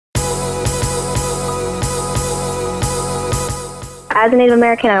As a Native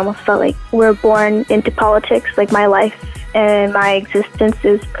American, I almost felt like we're born into politics. Like my life and my existence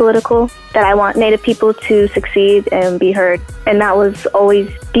is political, that I want Native people to succeed and be heard. And that was always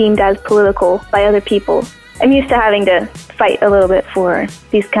deemed as political by other people. I'm used to having to fight a little bit for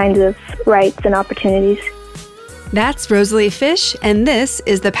these kinds of rights and opportunities. That's Rosalie Fish, and this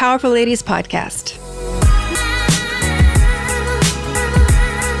is the Powerful Ladies Podcast.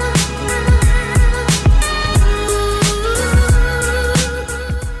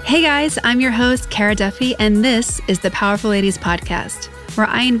 Hey guys, I'm your host, Cara Duffy, and this is the Powerful Ladies Podcast, where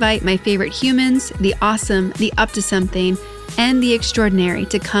I invite my favorite humans, the awesome, the up to something, and the extraordinary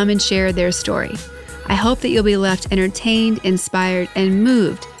to come and share their story. I hope that you'll be left entertained, inspired, and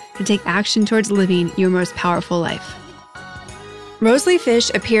moved to take action towards living your most powerful life. Rosalie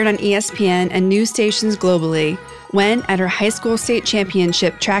Fish appeared on ESPN and news stations globally when, at her high school state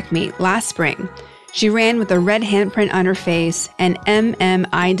championship track meet last spring, she ran with a red handprint on her face and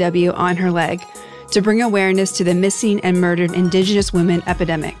MMIW on her leg to bring awareness to the missing and murdered Indigenous women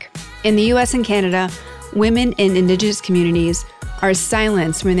epidemic. In the US and Canada, women in Indigenous communities are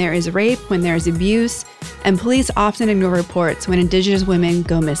silenced when there is rape, when there is abuse, and police often ignore reports when Indigenous women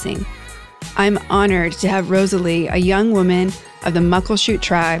go missing. I'm honored to have Rosalie, a young woman of the Muckleshoot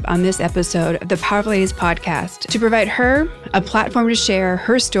Tribe, on this episode of the Powerful Ladies Podcast to provide her a platform to share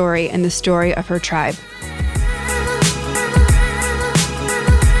her story and the story of her tribe.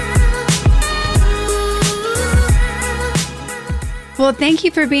 Well, thank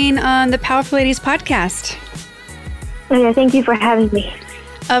you for being on the Powerful Ladies Podcast. Yeah, thank you for having me.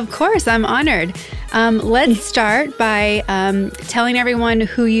 Of course, I'm honored. Let's start by telling everyone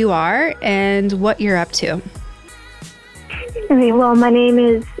who you are and what you're up to. Okay, well, my name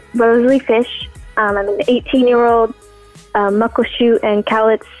is Rosalie Fish. I'm an 18-year-old Muckleshoot and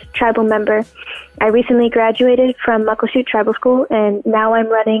Cowlitz tribal member. I recently graduated from Muckleshoot Tribal School, and now I'm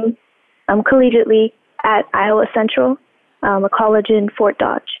running collegiately at Iowa Central, a college in Fort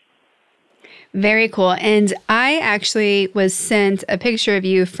Dodge. Very cool. And I actually was sent a picture of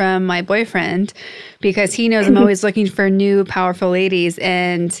you from my boyfriend because he knows I'm always looking for new powerful ladies,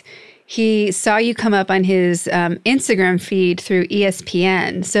 and he saw you come up on his Instagram feed through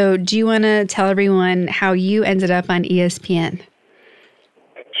ESPN. So do you want to tell everyone how you ended up on ESPN?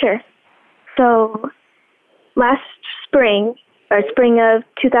 Sure. So last spring of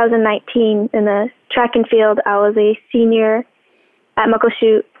 2019, in the track and field, I was a senior at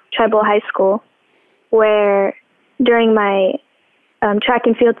Muckleshoot Tribal High School, where during my track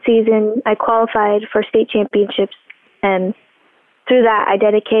and field season, I qualified for state championships. And through that, I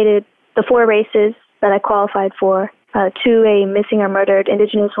dedicated the 4 races that I qualified for to a missing or murdered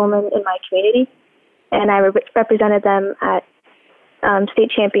Indigenous woman in my community, and I represented them at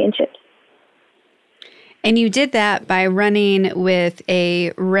state championships. And you did that by running with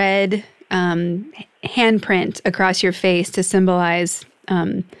a red handprint across your face to symbolize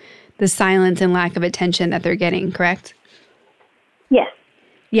the silence and lack of attention that they're getting, correct? Yes.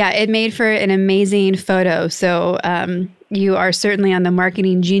 Yeah, it made for an amazing photo. So you are certainly on the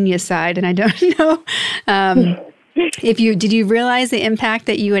marketing genius side, and I don't know did you realize the impact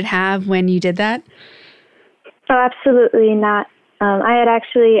that you would have when you did that? Oh, absolutely not. I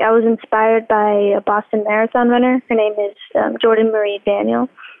was inspired by a Boston Marathon runner. Her name is Jordan Marie Daniel,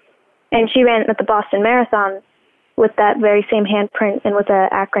 and she ran at the Boston Marathon with that very same handprint and with the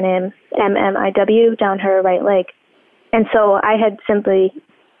acronym MMIW down her right leg. And so I had simply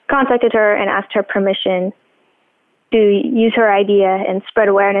contacted her and asked her permission to use her idea and spread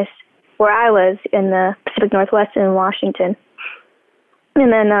awareness where I was in the Pacific Northwest in Washington.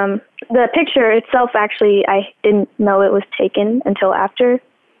 And then the picture itself, actually, I didn't know it was taken until after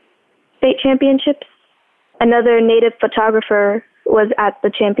state championships. Another Native photographer was at the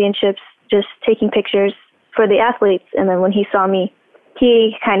championships just taking pictures for the athletes. And then when he saw me,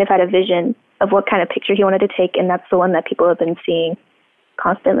 he kind of had a vision of what kind of picture he wanted to take, and that's the one that people have been seeing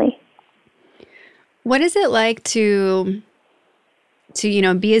constantly. What is it like to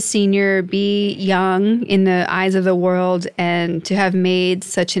be a senior, be young in the eyes of the world, and to have made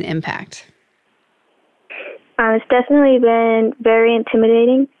such an impact? It's definitely been very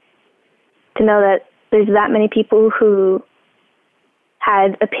intimidating to know that there's that many people who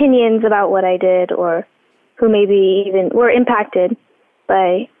had opinions about what I did, or who maybe even were impacted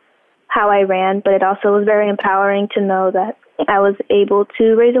by how I ran, but it also was very empowering to know that I was able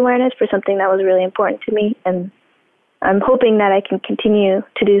to raise awareness for something that was really important to me, and I'm hoping that I can continue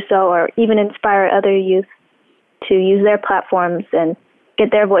to do so, or even inspire other youth to use their platforms and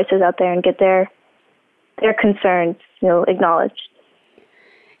get their voices out there and get their concerns, acknowledged.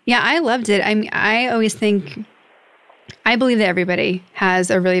 Yeah, I loved it. I always think I believe that everybody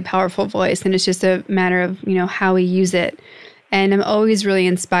has a really powerful voice, and it's just a matter of, how we use it. And I'm always really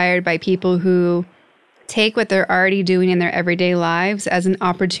inspired by people who take what they're already doing in their everyday lives as an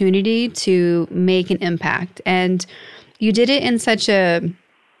opportunity to make an impact. And you did it in such a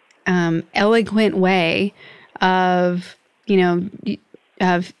eloquent way of,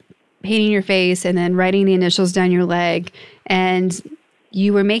 of painting your face and then writing the initials down your leg. And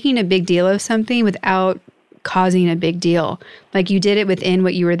you were making a big deal of something without causing a big deal. Like, you did it within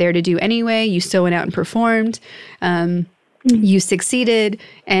what you were there to do anyway. You still went out and performed. You succeeded.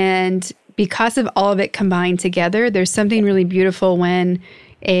 And because of all of it combined together, there's something really beautiful when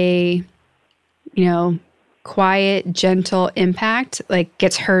a, quiet, gentle impact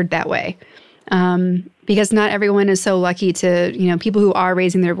gets heard that way. Because not everyone is so lucky to, people who are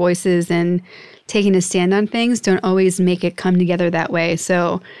raising their voices and taking a stand on things don't always make it come together that way.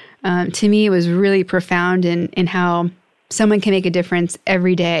 So to me, it was really profound in how someone can make a difference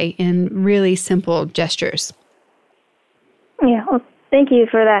every day in really simple gestures. Yeah, well, thank you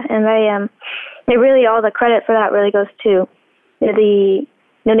for that. And it really, all the credit for that really goes to the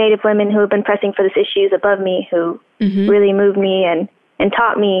Native women who have been pressing for this issues above me, who really moved me and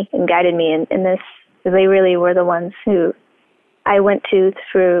taught me and guided me in this. They really were the ones who I went to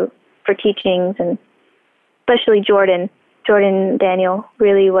for teachings, and especially Jordan Daniel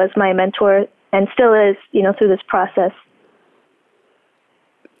really was my mentor and still is, through this process.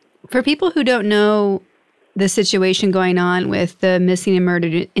 For people who don't know the situation going on with the missing and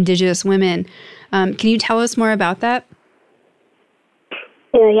murdered Indigenous women, can you tell us more about that?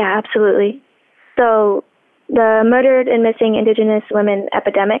 Yeah, absolutely. So the murdered and missing Indigenous women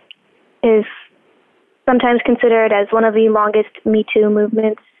epidemic is sometimes considered as one of the longest Me Too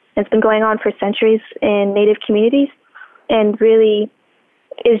movements. It's been going on for centuries in Native communities, and really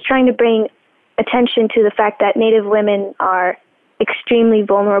is trying to bring attention to the fact that Native women are extremely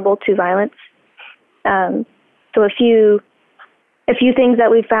vulnerable to violence. So a few things that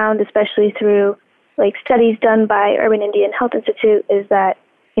we found, especially through studies done by Urban Indian Health Institute, is that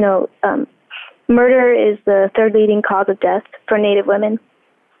murder is the third leading cause of death for Native women,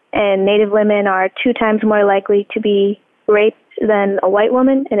 and Native women are 2 times more likely to be raped than a white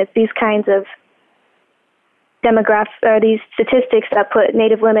woman. And it's these kinds of these statistics that put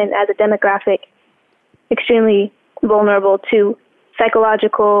Native women as a demographic extremely vulnerable to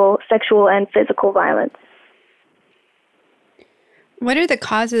psychological, sexual, and physical violence. What are the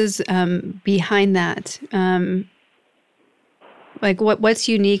causes behind that? What's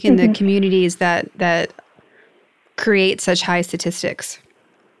unique in the communities that create such high statistics?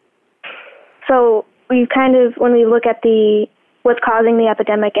 So we when we look at what's causing the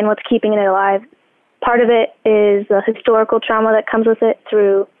epidemic and what's keeping it alive, part of it is the historical trauma that comes with it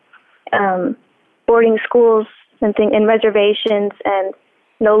through boarding schools and reservations, and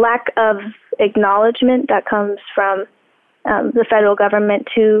lack of acknowledgement that comes from the federal government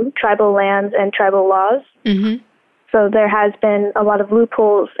to tribal lands and tribal laws. Mm-hmm. So there has been a lot of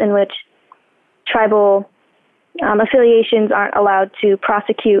loopholes in which tribal affiliations aren't allowed to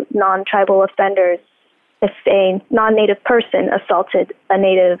prosecute non-tribal offenders if a non-Native person assaulted a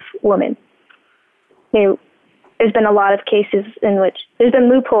Native woman. There's been a lot of cases in which there's been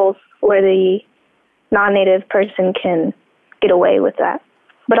loopholes where the non-Native person can get away with that.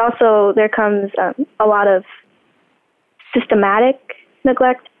 But also there comes a lot of systematic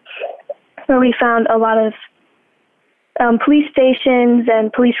neglect, where we found a lot of police stations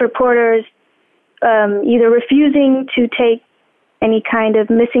and police reporters either refusing to take any kind of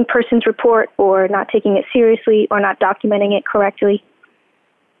missing persons report, or not taking it seriously, or not documenting it correctly.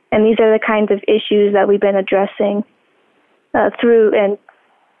 And these are the kinds of issues that we've been addressing through, and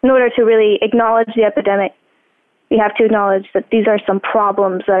in order to really acknowledge the epidemic, we have to acknowledge that these are some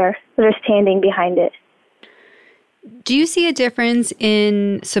problems that are standing behind it. Do you see a difference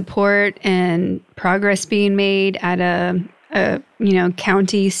in support and progress being made at a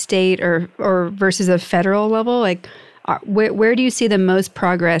county, state, or versus a federal level? Where do you see the most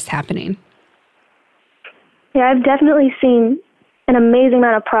progress happening? Yeah, I've definitely seen an amazing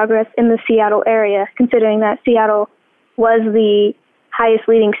amount of progress in the Seattle area, considering that Seattle was the highest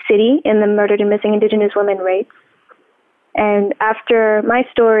leading city in the murdered and missing Indigenous women rates. And after my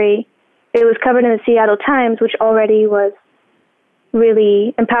story, it was covered in the Seattle Times, which already was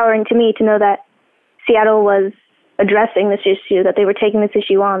really empowering to me to know that Seattle was addressing this issue, that they were taking this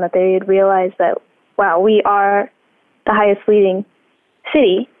issue on, that they had realized that, wow, we are the highest leading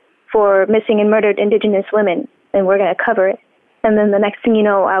city for missing and murdered Indigenous women, and we're going to cover it. And then the next thing you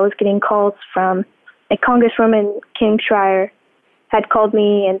know, I was getting calls from a Congresswoman, Kim Schreier, had called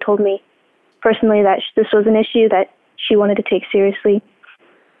me and told me personally that this was an issue that she wanted to take seriously.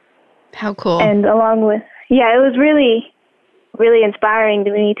 How cool. And along with, it was really, really inspiring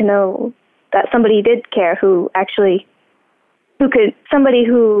to me to know that somebody did care somebody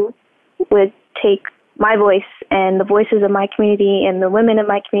who would take my voice and the voices of my community and the women of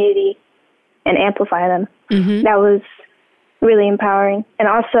my community and amplify them. Mm-hmm. That was really empowering. And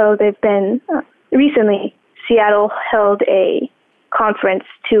also they've been, recently, Seattle held a conference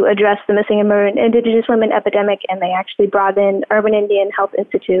to address the missing and murdered Indigenous women epidemic, and they actually brought in Urban Indian Health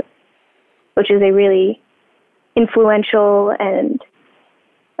Institute, which is a really influential and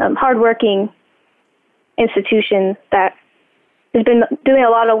hardworking institution that has been doing a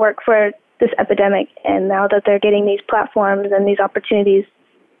lot of work for this epidemic. And now that they're getting these platforms and these opportunities,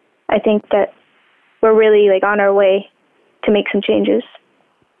 I think that we're really on our way to make some changes.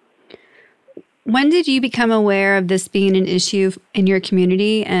 When did you become aware of this being an issue in your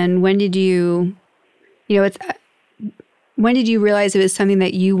community, and when did you realize it was something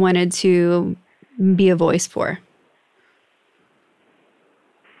that you wanted to be a voice for?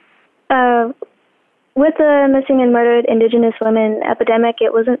 With the missing and murdered Indigenous women epidemic,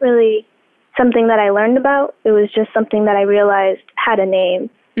 it wasn't really something that I learned about. It was just something that I realized had a name.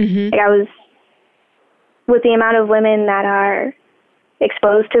 Mm-hmm. With the amount of women that are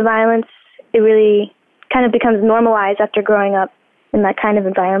exposed to violence, it really kind of becomes normalized after growing up in that kind of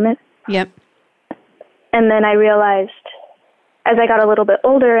environment. Yep. And then I realized, as I got a little bit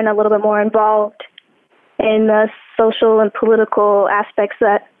older and a little bit more involved in the social and political aspects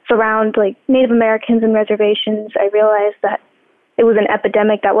that surround Native Americans and reservations, I realized that it was an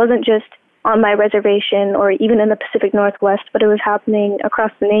epidemic that wasn't just on my reservation or even in the Pacific Northwest, but it was happening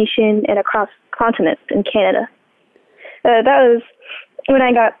across the nation and across continents in Canada. That was when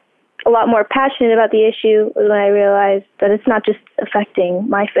I got a lot more passionate about the issue, was when I realized that it's not just affecting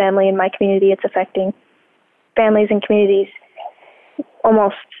my family and my community, it's affecting families and communities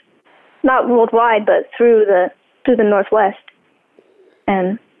almost not worldwide, but through the Northwest.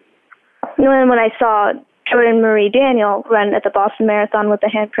 And then when I saw Jordan Marie Daniel run at the Boston Marathon with the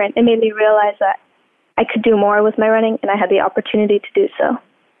handprint, it made me realize that I could do more with my running, and I had the opportunity to do so.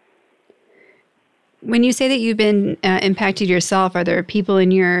 When you say that you've been impacted yourself, are there people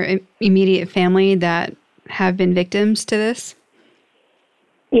in your immediate family that have been victims to this?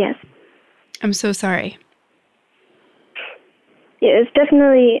 Yes. I'm so sorry. Yeah, it's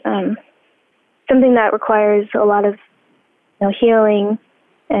definitely something that requires a lot of healing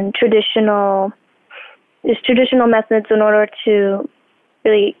and traditional methods in order to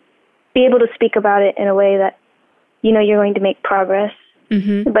really be able to speak about it in a way that you're going to make progress.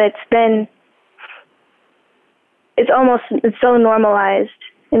 Mm-hmm. But it's so normalized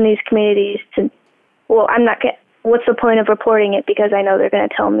in these communities what's the point of reporting it, because I know they're going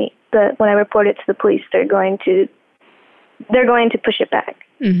to tell me that when I report it to the police, they're going to push it back.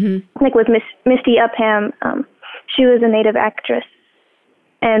 Mm-hmm. With Misty Upham, she was a Native actress,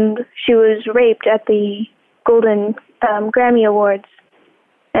 and she was raped at the Golden Grammy Awards,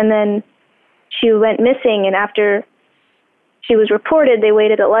 and then she went missing, and after she was reported, they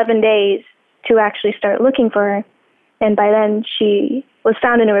waited 11 days to actually start looking for her, and by then she was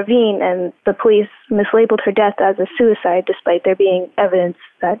found in a ravine, and the police mislabeled her death as a suicide despite there being evidence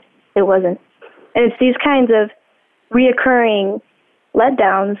that it wasn't. And it's these kinds of reoccurring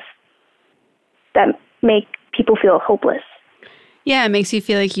letdowns that make people feel hopeless. Yeah, it makes you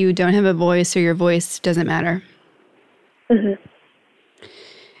feel like you don't have a voice or your voice doesn't matter. Mm-hmm.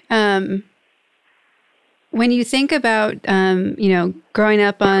 When you think about, growing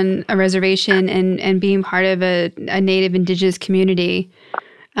up on a reservation and being part of a Native Indigenous community,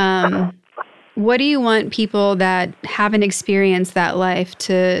 what do you want people that haven't experienced that life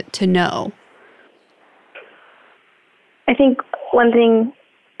to know? I think one thing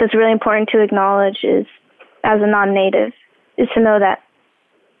that's really important to acknowledge is, as a non-Native, is to know that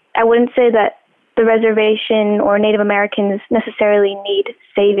I wouldn't say that the reservation or Native Americans necessarily need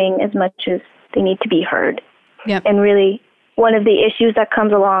saving as much as they need to be heard. Yep. And really, one of the issues that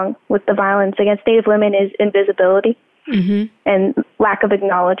comes along with the violence against Native women is invisibility mm-hmm. and lack of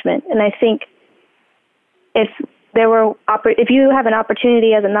acknowledgement. And I think if you have an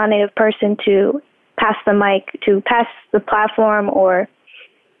opportunity as a non-Native person to pass the mic, to pass the platform,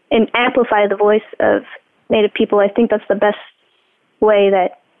 and amplify the voice of Native people, I think that's the best way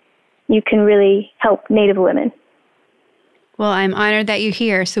that you can really help Native women. Well, I'm honored that you're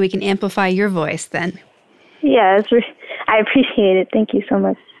here so we can amplify your voice then. Yeah, I appreciate it. Thank you so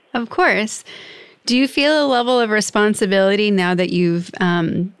much. Of course. Do you feel a level of responsibility now that you've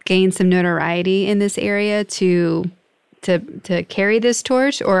gained some notoriety in this area to carry this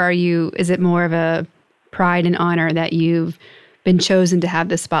torch, or is it more of a pride and honor that you've been chosen to have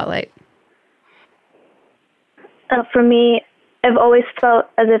this spotlight? For me, I've always felt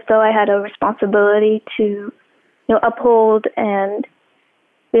as if though I had a responsibility to, uphold and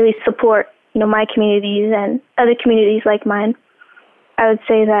really support, my communities and other communities like mine. I would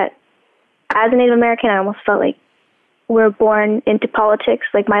say that as a Native American, I almost felt like we're born into politics.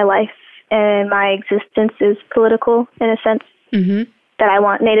 Like my life and my existence is political in a sense. Mm-hmm. That I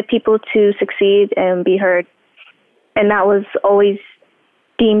want Native people to succeed and be heard. And that was always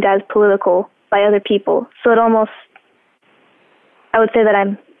deemed as political by other people. So I would say that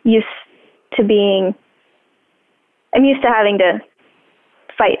I'm used to having to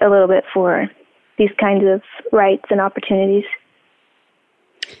fight a little bit for these kinds of rights and opportunities.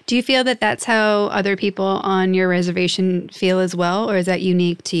 Do you feel that that's how other people on your reservation feel as well, or is that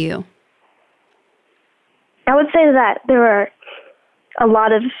unique to you? I would say that there are a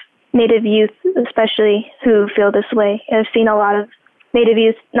lot of Native youth, especially, who feel this way. I've seen a lot of Native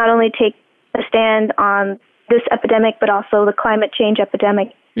youth not only take a stand on this epidemic, but also the climate change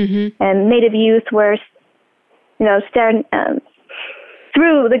epidemic. Mm-hmm. And Native youth were,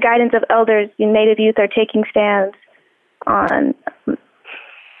 through the guidance of elders, Native youth are taking stands on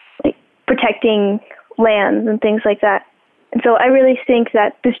protecting lands and things like that. And so I really think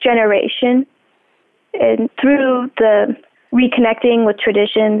that this generation, and through the reconnecting with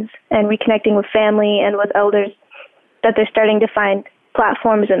traditions and reconnecting with family and with elders, that they're starting to find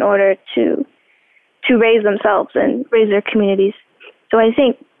platforms in order to raise themselves and raise their communities. So I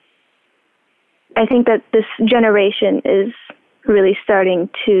think that this generation is really starting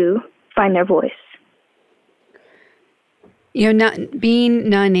to find their voice. Not being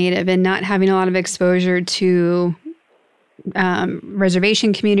non-Native and not having a lot of exposure to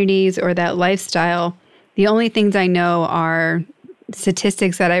reservation communities or that lifestyle, the only things I know are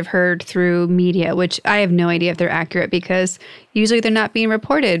statistics that I've heard through media, which I have no idea if they're accurate because usually they're not being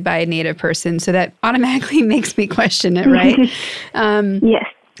reported by a Native person. So that automatically makes me question it, right? Yes.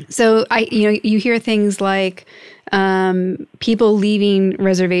 So you hear things like people leaving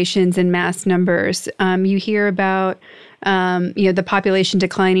reservations in mass numbers. You hear about the population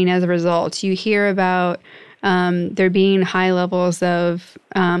declining as a result. You hear about there being high levels of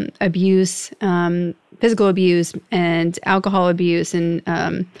abuse, physical abuse and alcohol abuse.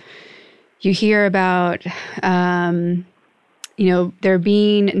 And you hear about, there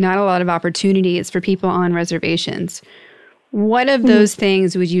being not a lot of opportunities for people on reservations. What of those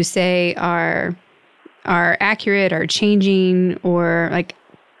things would you say are accurate or changing, or like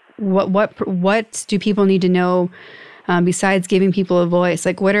what do people need to know besides giving people a voice?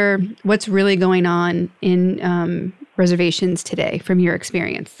 Like what's really going on in reservations today from your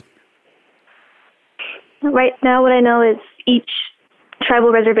experience? Right now, what I know is each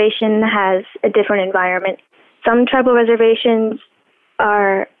tribal reservation has a different environment. Some tribal reservations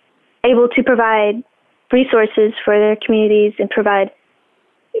are able to provide resources for their communities and provide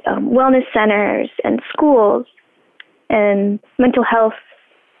wellness centers and schools and mental health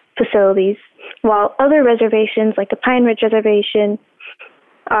facilities, while other reservations, like the Pine Ridge Reservation,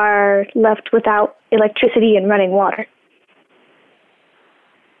 are left without electricity and running water.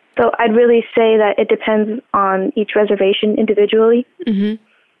 So I'd really say that it depends on each reservation individually. Mm-hmm.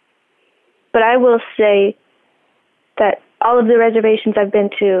 But I will say that all of the reservations I've been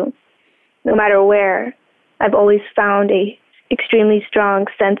to, no matter where, I've always found a extremely strong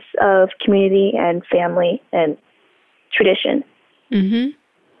sense of community and family and tradition. Mm-hmm.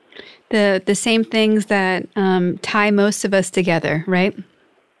 The same things that tie most of us together, right?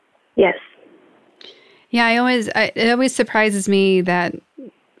 Yes. Yeah, it always surprises me that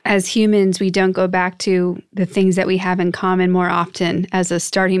as humans, we don't go back to the things that we have in common more often as a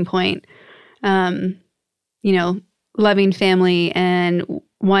starting point. Loving family and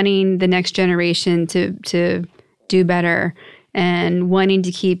wanting the next generation to do better and wanting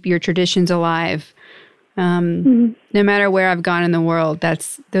to keep your traditions alive. No matter where I've gone in the world,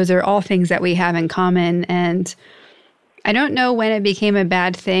 those are all things that we have in common. And I don't know when it became a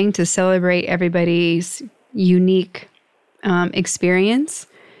bad thing to celebrate everybody's unique experience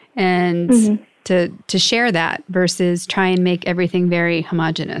and to share that versus try and make everything very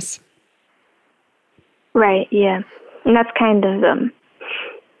homogenous. Right, yeah. And that's kind of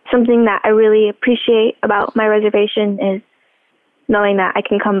something that I really appreciate about my reservation is knowing that I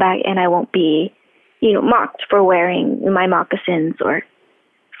can come back and I won't be, mocked for wearing my moccasins or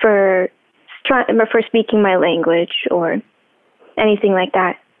for speaking my language or anything like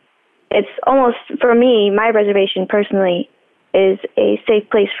that. It's almost, for me, my reservation personally is a safe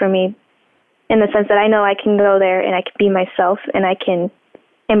place for me in the sense that I know I can go there and I can be myself and I can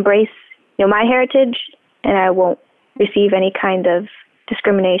embrace, my heritage and I won't receive any kind of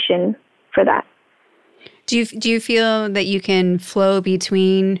discrimination for that. Do you feel that you can flow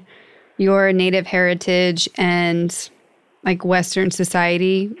between your Native heritage and like Western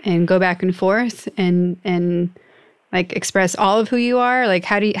society and go back and forth and like express all of who you are? Like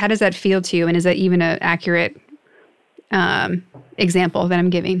how does that feel to you? And is that even an accurate example that I'm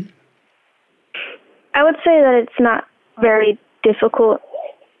giving? I would say that it's not very difficult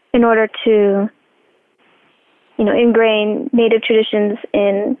in order to, ingrain Native traditions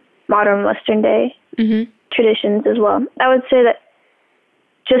in modern Western day traditions as well. I would say that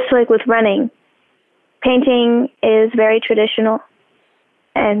just like with running, painting is very traditional,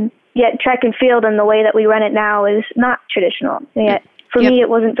 and yet track and field and the way that we run it now is not traditional. And yet for me, it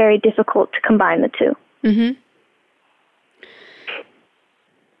wasn't very difficult to combine the two. Mm-hmm.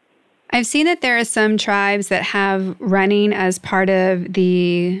 I've seen that there are some tribes that have running as part of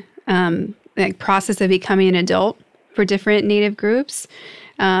the process of becoming an adult for different Native groups.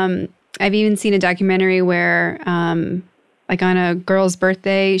 I've even seen a documentary where, like on a girl's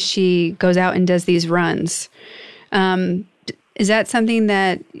birthday, she goes out and does these runs. Is that something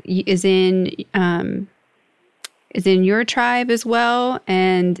that is in your tribe as well?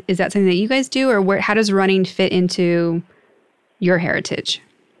 And is that something that you guys do, or how does running fit into your heritage?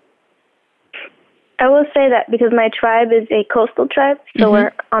 I will say that because my tribe is a coastal tribe, so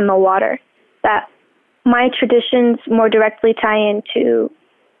we're on the water, that my traditions more directly tie into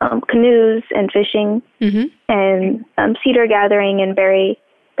canoes and fishing and cedar gathering and berry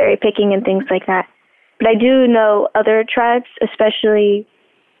picking and things like that. But I do know other tribes, especially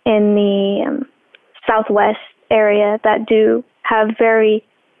in the southwest area, that do have very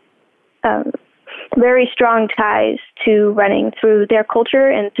strong ties to running through their culture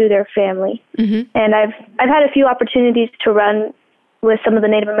and through their family. And I've had a few opportunities to run with some of the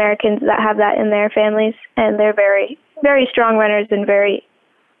Native Americans that have that in their families, and they're very, very strong runners and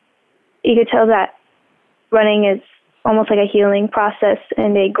you could tell that running is almost like a healing process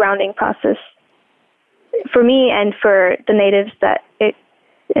and a grounding process for me and for the natives that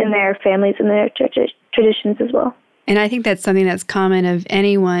in their families and their traditions as well. And I think that's something that's common of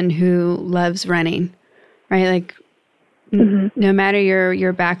anyone who loves running, right? Like no matter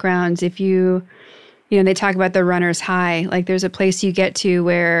your backgrounds, if they talk about the runner's high, like there's a place you get to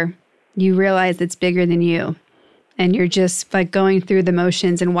where you realize it's bigger than you. And you're just like going through the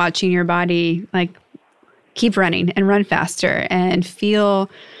motions and watching your body like keep running and run faster and feel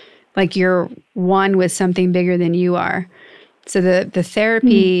like you're one with something bigger than you are. So the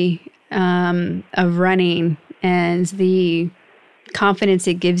therapy of running and the confidence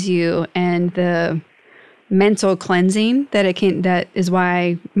it gives you and the mental cleansing that is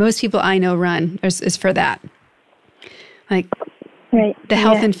why most people I know run is for that. Like the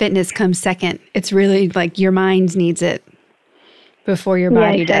health and fitness comes second. It's really like your mind needs it before your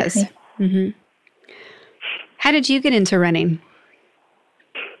body does. How did you get into running?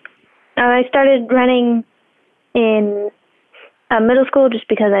 I started running in middle school just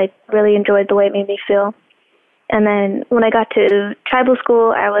because I really enjoyed the way it made me feel. And then when I got to tribal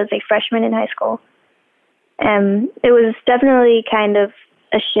school, I was a freshman in high school. And it was definitely kind of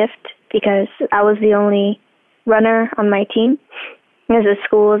a shift because I was the only runner on my team, because the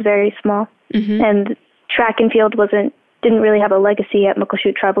school was very small. And track and field didn't really have a legacy at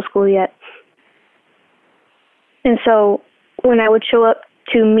Muckleshoot Tribal School yet. And so when I would show up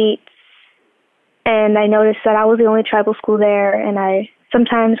to meets and I noticed that I was the only tribal school there, and I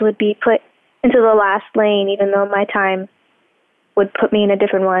sometimes would be put into the last lane even though my time would put me in a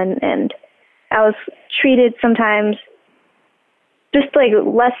different one, and I was treated sometimes just like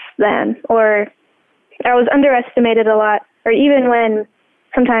less than, or I was underestimated a lot. Or even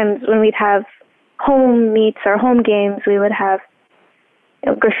sometimes when we'd have home meets or home games, we would have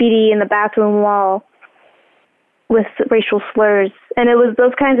graffiti in the bathroom wall with racial slurs. And it was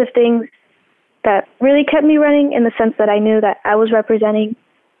those kinds of things that really kept me running, in the sense that I knew that I was representing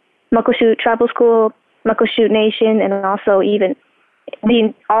Muckleshoot Tribal School, Muckleshoot Nation, and also even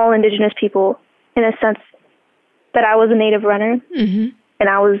all Indigenous people, in a sense that I was a Native runner. And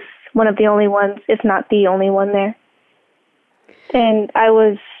I was one of the only ones, if not the only one there. And I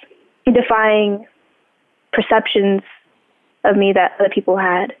was defying perceptions of me that other people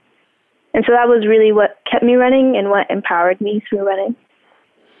had. And so that was really what kept me running and what empowered me through running.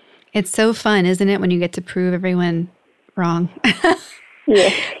 It's so fun, isn't it, when you get to prove everyone wrong?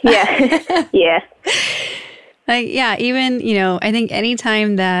 Yeah. Like, yeah, even, I think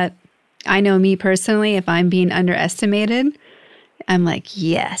anytime that I know me personally, if I'm being underestimated, I'm like,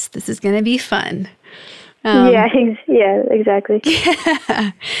 yes, this is going to be fun. Yeah, exactly.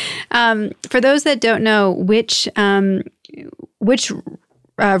 For those that don't know, which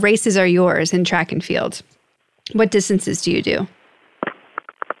races are yours in track and field? What distances do you do?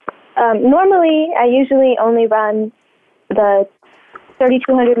 Normally, I usually only run the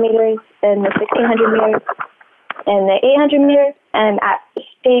 3,200 meters and the 1,600 meters and the 800 meters. And at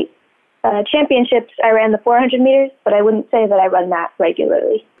state championships, I ran the 400 meters, but I wouldn't say that I run that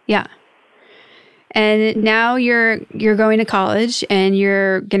regularly. Yeah. And now you're going to college, and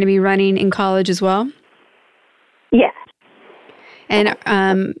you're going to be running in college as well? Yes. And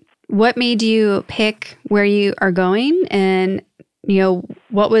what made you pick where you are going? And,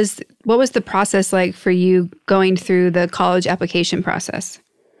 what was the process like for you going through the college application process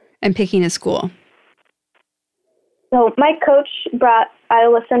and picking a school? So my coach brought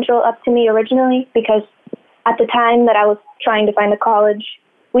Iowa Central up to me originally because at the time that I was trying to find a college,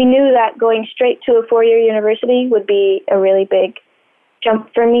 we knew that going straight to a 4-year university would be a really big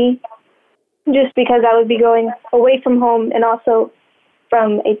jump for me, just because I would be going away from home and also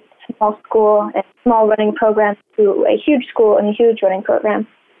from a small school and small running program to a huge school and a huge running program.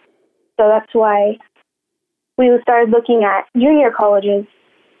 So that's why we started looking at junior colleges,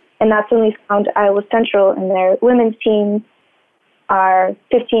 and that's when we found Iowa Central, and their women's teams are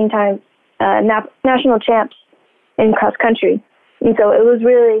 15 times national champs in cross country. And so it was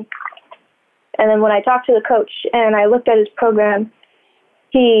really, and then when I talked to the coach and I looked at his program,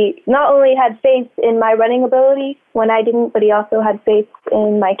 he not only had faith in my running ability when I didn't, but he also had faith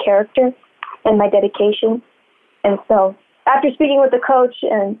in my character and my dedication. And so after speaking with the coach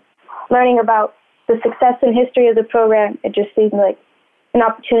and learning about the success and history of the program, it just seemed like an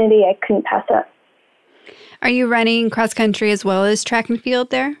opportunity I couldn't pass up. Are you running cross country as well as track and field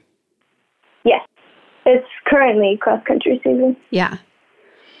there? Yes. It's currently cross-country season. Yeah.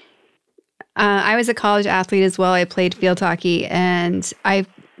 I was a college athlete as well. I played field hockey, and I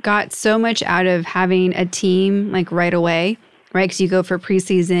got so much out of having a team like right away, right? Because you go for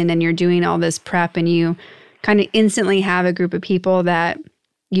preseason and you're doing all this prep, and you kind of instantly have a group of people that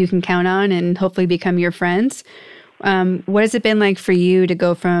you can count on and hopefully become your friends. What has it been like for you to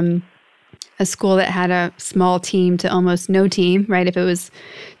go from a school that had a small team to almost no team, right? If it was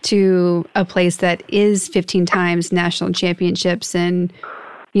to a place that is 15 times national championships, and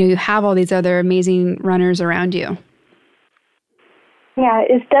you have all these other amazing runners around you. Yeah,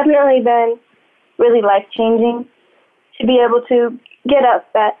 it's definitely been really life-changing to be able to get up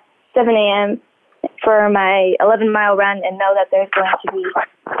at 7 a.m. for my 11-mile run and know that there's going to be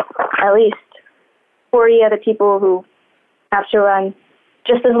at least 40 other people who have to run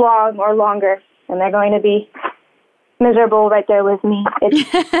just as long or longer, and they're going to be miserable right there with me.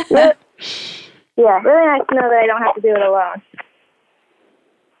 It's really nice to know that I don't have to do it alone.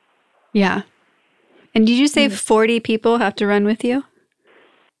 Yeah. And did you say 40 people have to run with you?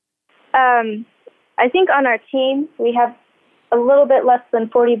 I think on our team, we have a little bit less than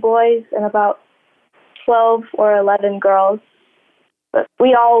 40 boys and about 12 or 11 girls. But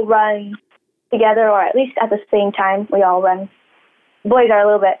we all run together, or at least at the same time, we all run. Boys are a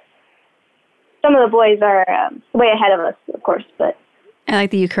little bit, some of the boys are way ahead of us, of course, but. I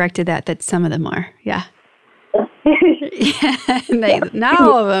like that you corrected that some of them are, yeah. Not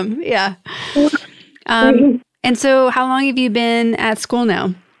all of them, yeah. And so how long have you been at school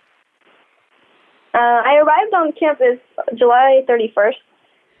now? I arrived on campus July 31st.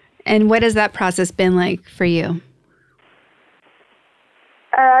 And what has that process been like for you?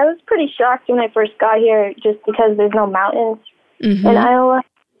 I was pretty shocked when I first got here just because there's no mountains in Iowa.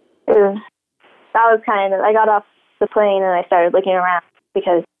 I got off the plane and I started looking around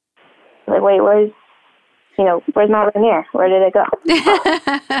because, like, wait, where's Mount Rainier? Where did it go?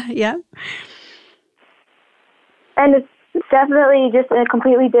 Yeah. And it's definitely just a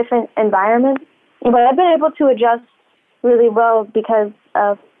completely different environment. But I've been able to adjust really well because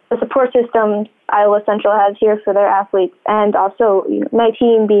of the support system Iowa Central has here for their athletes, and also my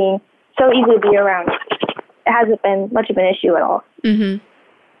team being so easy to be around. It hasn't been much of an issue at all. Mm-hmm.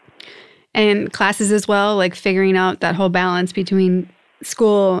 And classes as well, like figuring out that whole balance between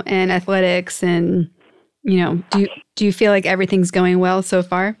school and athletics, and do you feel like everything's going well so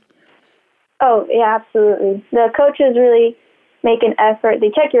far? Oh, yeah, absolutely. The coaches really make an effort.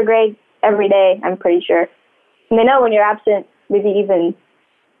 They check your grades every day, I'm pretty sure. And they know when you're absent, maybe even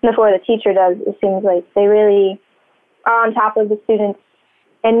before the teacher does. It seems like they really are on top of the students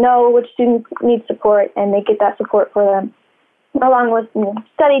and know which students need support, and they get that support for them, along with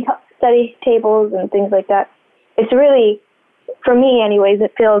study tables and things like that. It's really, for me anyways,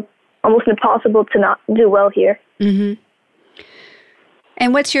 it feels almost impossible to not do well here. Mm-hmm.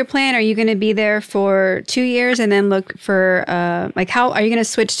 And what's your plan? Are you going to be there for 2 years and then look for, how are you going to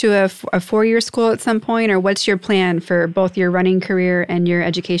switch to a 4-year school at some point? Or what's your plan for both your running career and your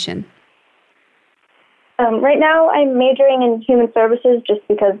education? Right now, I'm majoring in human services just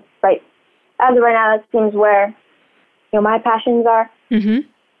because, as of right now, it seems where my passions are. Mm-hmm.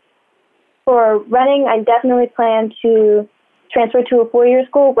 For running, I definitely plan to transfer to a 4-year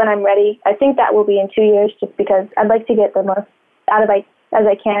school when I'm ready. I think that will be in 2 years just because I'd like to get the most out of as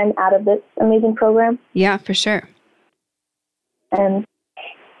I can out of this amazing program. Yeah, for sure. And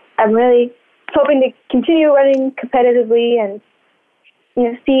I'm really hoping to continue running competitively and,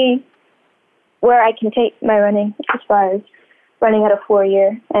 see where I can take my running as far as running at a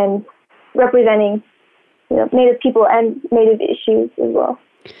 4-year and representing, Native people and Native issues as well.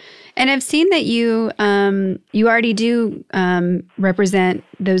 And I've seen that you already do represent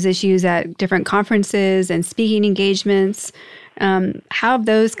those issues at different conferences and speaking engagements. How have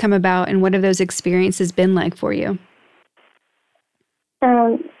those come about, and what have those experiences been like for you?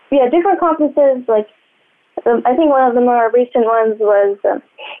 Different conferences. I think one of the more recent ones was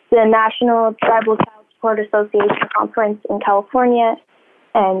the National Tribal Child Support Association Conference in California.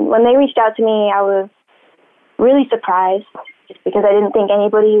 And when they reached out to me, I was really surprised, just because I didn't think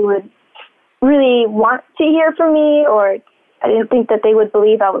anybody would really want to hear from me, or I didn't think that they would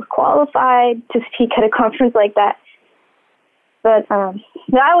believe I was qualified to speak at a conference like that. But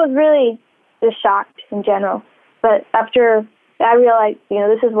I was really just shocked in general. But after I realized,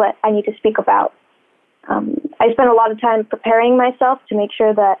 this is what I need to speak about, I spent a lot of time preparing myself to make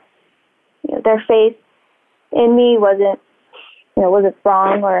sure that their faith in me wasn't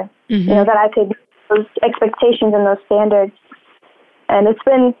wrong, or that I could those expectations and those standards. And it's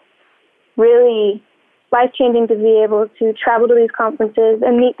been really life-changing to be able to travel to these conferences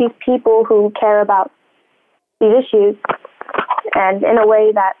and meet these people who care about these issues, and in a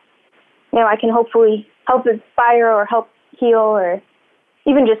way that, I can hopefully help inspire or help heal, or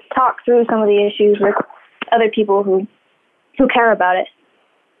even just talk through some of the issues with other people who care about it.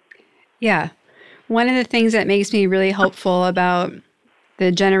 Yeah. One of the things that makes me really hopeful about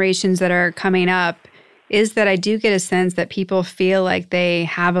the generations that are coming up is that I do get a sense that people feel like they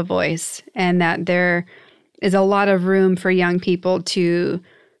have a voice, and that there is a lot of room for young people to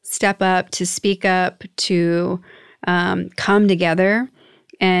step up, to speak up, to come together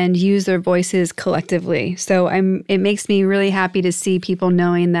and use their voices collectively. So it makes me really happy to see people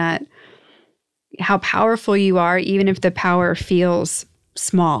knowing that how powerful you are, even if the power feels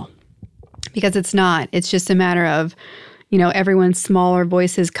small, because it's not. It's just a matter of everyone's smaller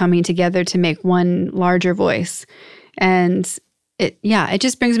voices coming together to make one larger voice. And it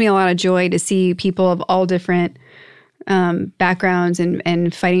just brings me a lot of joy to see people of all different backgrounds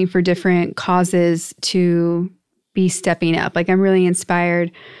and fighting for different causes to be stepping up. I'm really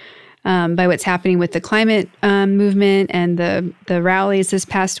inspired by what's happening with the climate movement and the rallies this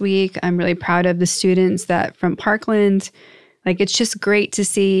past week. I'm really proud of the students from Parkland. It's just great to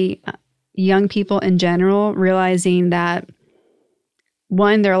see young people in general realizing that,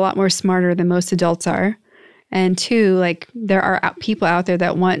 one, they're a lot more smarter than most adults are, and two, there are people out there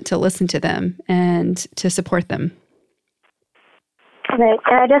that want to listen to them and to support them. Right,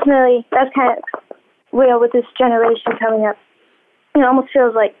 and I definitely, that's kind of real with this generation coming up. It almost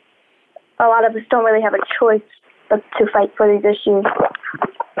feels like a lot of us don't really have a choice but to fight for these issues.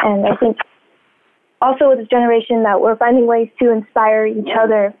 And I think also with this generation that we're finding ways to inspire each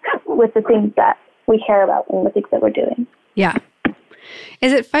other with the things that we care about and the things that we're doing. Yeah.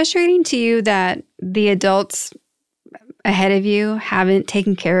 Is it frustrating to you that the adults ahead of you haven't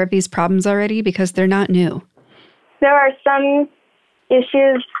taken care of these problems already because they're not new? There are some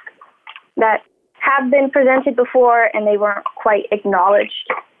issues that have been presented before and they weren't quite acknowledged.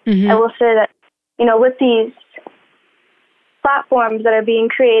 Mm-hmm. I will say that, with these platforms that are being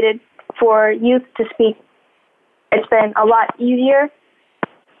created for youth to speak, it's been a lot easier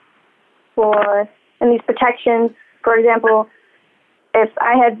and these protections. For example, if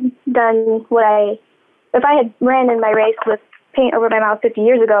I had ran in my race with paint over my mouth 50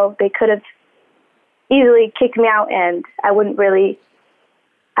 years ago, they could have easily kicked me out and I wouldn't really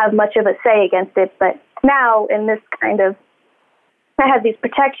have much of a say against it. But now in this I have these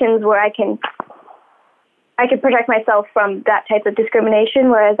protections where I can protect myself from that type of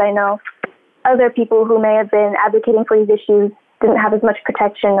discrimination, whereas I know other people who may have been advocating for these issues didn't have as much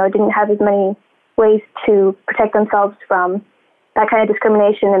protection or didn't have as many ways to protect themselves from that kind of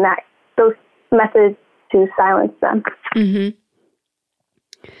discrimination and those methods to silence them. Mm-hmm.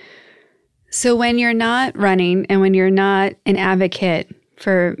 So when you're not running and when you're not an advocate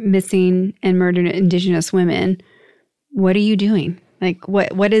for missing and murdered Indigenous women, what are you doing? Like,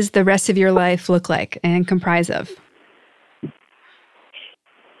 what does the rest of your life look like and comprise of?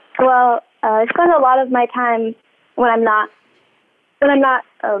 Well, I spend a lot of my time when I'm not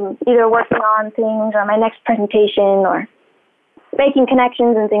either working on things or my next presentation or making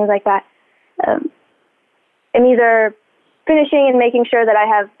connections and things like that. I'm either finishing and making sure that I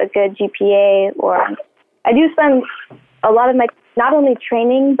have a good GPA, or I do spend a lot of my not only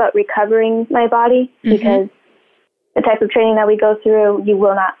training but recovering my body, because the type of training that we go through, you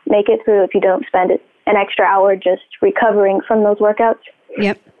will not make it through if you don't spend an extra hour just recovering from those workouts.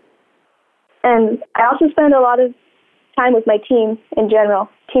 Yep. And I also spend a lot of time with my team in general,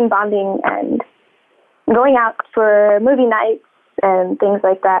 team bonding and going out for movie nights and things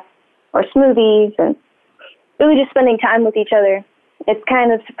like that, or smoothies, and really just spending time with each other. It's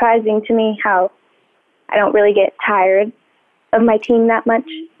kind of surprising to me how I don't really get tired of my team that much.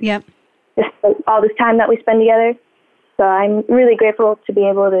 Yep. Just all this time that we spend together. So I'm really grateful to be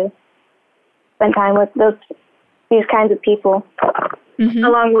able to spend time with these kinds of people,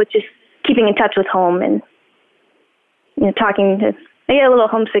 along with just keeping in touch with home and talking to. I get a little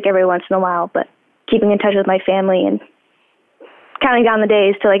homesick every once in a while, but keeping in touch with my family and counting down the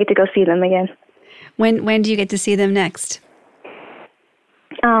days till I get to go see them again. When do you get to see them next?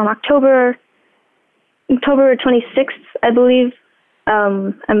 October 26th, I believe.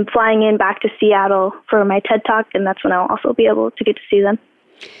 I'm flying in back to Seattle for my TED Talk, and that's when I'll also be able to get to see them.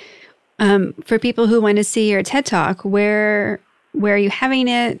 For people who want to see your TED Talk, where are you having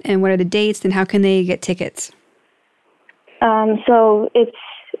it, and what are the dates, and how can they get tickets? So it's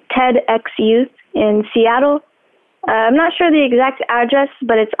TEDx Youth in Seattle. I'm not sure the exact address,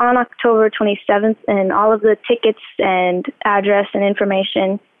 but it's on October 27th, and all of the tickets and address and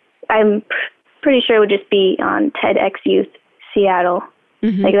information, I'm pretty sure it would just be on TEDx Youth Seattle,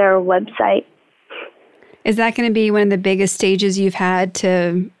 like their website. Is that going to be one of the biggest stages you've had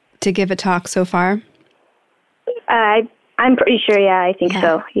to give a talk so far? I'm pretty sure, yeah, I think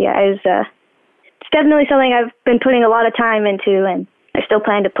so. Yeah, it's definitely something I've been putting a lot of time into, and I still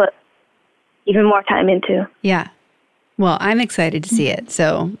plan to put even more time into. Yeah. Well, I'm excited to see it,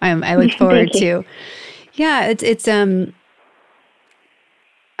 so I look forward to. Yeah, it's I'm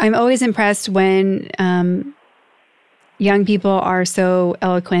always impressed when young people are so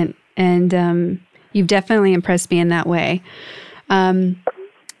eloquent, and you've definitely impressed me in that way. And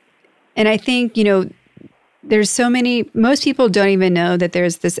I think there's so many. Most people don't even know that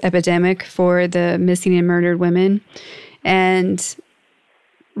there's this epidemic for the missing and murdered women, and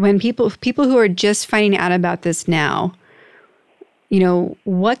when people who are just finding out about this now,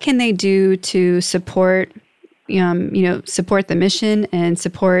 what can they do to support, support the mission and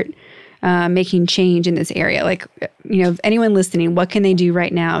support making change in this area? Like, if anyone listening, what can they do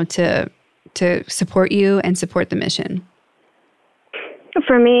right now to support you and support the mission?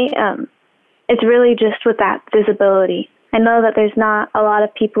 For me, it's really just with that visibility. I know that there's not a lot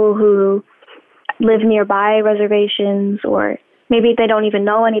of people who live nearby reservations, or maybe they don't even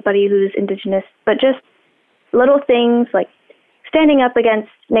know anybody who's Indigenous, but just little things like standing up against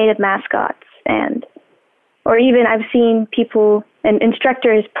Native mascots, or even I've seen people and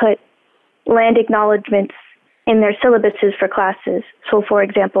instructors put land acknowledgments in their syllabuses for classes. So, for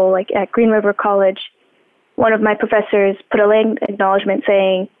example, like at Green River College, one of my professors put a land acknowledgement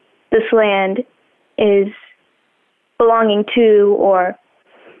saying this land is belonging to, or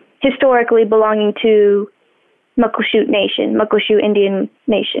historically belonging to, Muckleshoot Nation, Muckleshoot Indian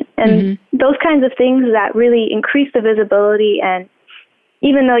Nation. And those kinds of things that really increase the visibility, and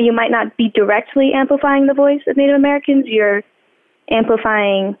even though you might not be directly amplifying the voice of Native Americans, you're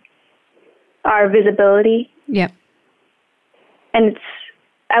amplifying our visibility. Yep. And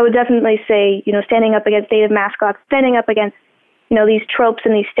I would definitely say, standing up against Native mascots, standing up against, these tropes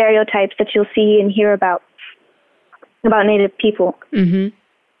and these stereotypes that you'll see and hear about Native people.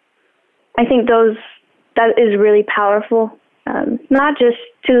 I think that is really powerful, not just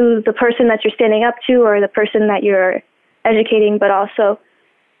to the person that you're standing up to or the person that you're educating, but also,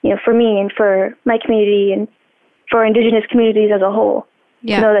 for me and for my community and for Indigenous communities as a whole.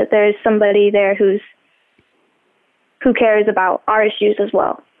 Yeah. To know that there's somebody there who cares about our issues as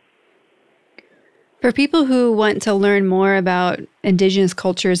well. For people who want to learn more about Indigenous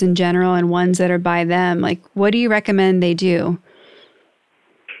cultures in general and ones that are by them, like, what do you recommend they do?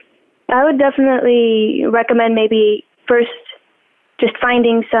 I would definitely recommend maybe first just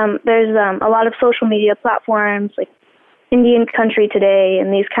finding there's a lot of social media platforms like Indian Country Today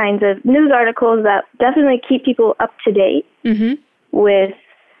and these kinds of news articles that definitely keep people up to date with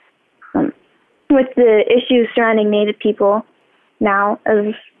the issues surrounding Native people now,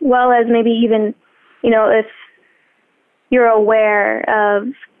 as well as maybe even, if you're aware of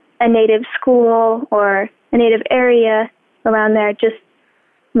a Native school or a Native area around there, just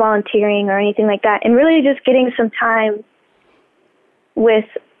volunteering or anything like that, and really just getting some time with,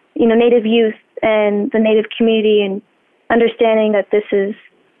 Native youth and the Native community, and understanding that this is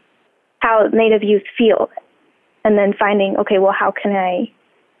how Native youth feel, and then finding, okay, well, how can I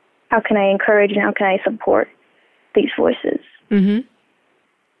encourage and how can I support these voices? Mm-hmm.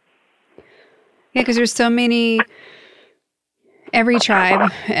 Yeah, because there's so many. Every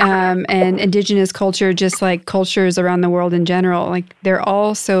tribe and Indigenous culture, just like cultures around the world in general, like they're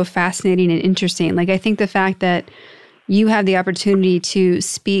all so fascinating and interesting. Like I think the fact that you have the opportunity to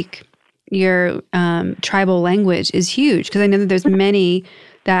speak your tribal language is huge, because I know that there's many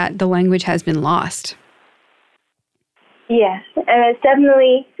that the language has been lost. Yes, and it's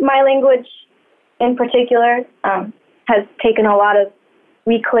definitely, my language in particular has taken a lot of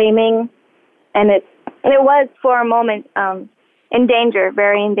reclaiming, and it was for a moment in danger,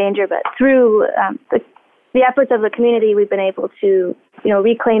 very in danger, but through the efforts of the community, we've been able to,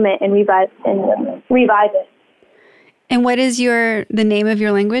 reclaim it and revive it. And what is the name of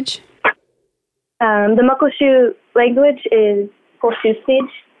your language? The Muckleshoot language is Muckleshoot.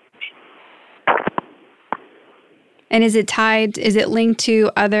 And is it linked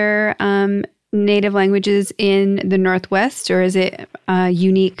to other Native languages in the Northwest, or is it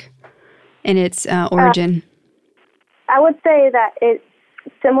unique in its origin? I would say that it's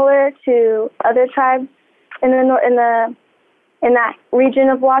similar to other tribes in that region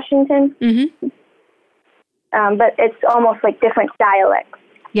of Washington. Mm-hmm. But it's almost like different dialects.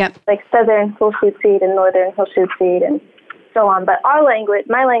 Yep. Like Southern Muckleshoot and Northern Muckleshoot and so on. But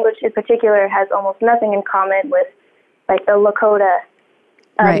my language in particular, has almost nothing in common with like the Lakota,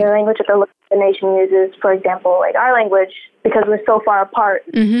 right. The language that the Lakota Nation uses. For example, like our language, because we're so far apart,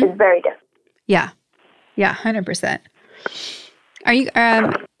 mm-hmm. is very different. Yeah. Yeah, 100%. Are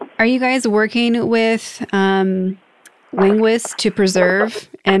you guys working with linguists to preserve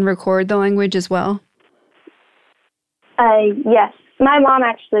and record the language as well? Yes. My mom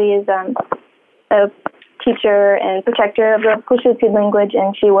actually is a teacher and protector of the Muckleshoot language,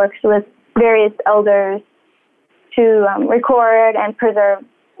 and she works with various elders to record and preserve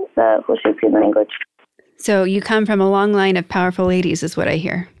the Muckleshoot language. So you come from a long line of powerful ladies, is what I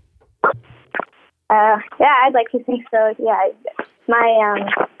hear. Yeah, I'd like to think so. Yeah,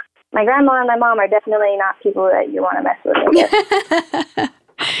 my grandma and my mom are definitely not people that you want to mess with.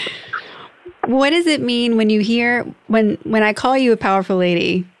 What does it mean when you hear, when I call you a powerful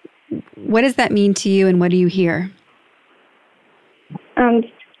lady, what does that mean to you, and what do you hear?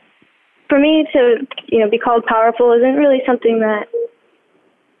 For me to, be called powerful isn't really something that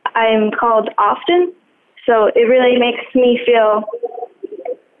I'm called often. So it really makes me feel,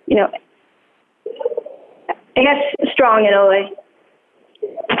 I guess, strong in a way.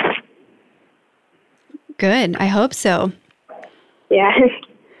 Good. I hope so. Yeah.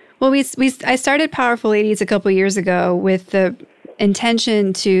 Well, I started Powerful Ladies a couple years ago with the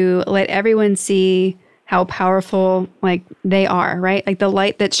intention to let everyone see how powerful, like, they are, right? Like the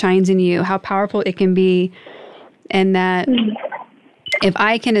light that shines in you, how powerful it can be. And that if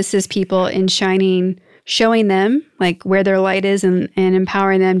I can assist people in showing them like where their light is and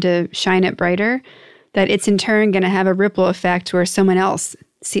empowering them to shine it brighter, that it's in turn going to have a ripple effect where someone else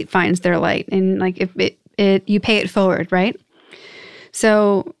finds their light. And like if you pay it forward, right?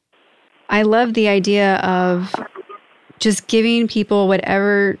 So I love the idea of just giving people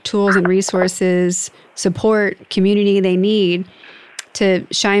whatever tools and resources, support, community they need to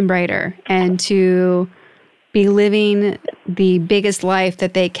shine brighter and to be living the biggest life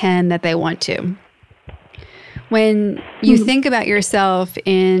that they can, that they want to. When you think about yourself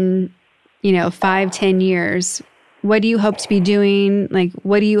in, 5-10 years, what do you hope to be doing? Like,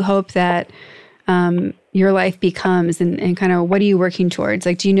 what do you hope that your life becomes, and kind of what are you working towards?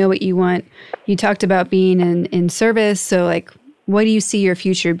 Like, do you know what you want? You talked about being in service. So like, what do you see your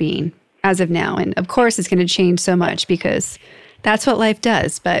future being as of now? And of course, it's going to change so much because that's what life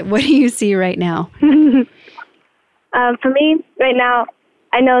does. But what do you see right now? For me, right now,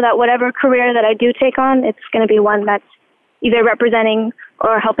 I know that whatever career that I do take on, it's going to be one that's either representing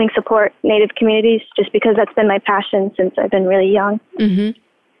or helping support Native communities, just because that's been my passion since I've been really young. Mm-hmm.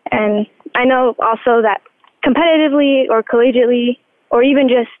 And I know also that competitively or collegiately or even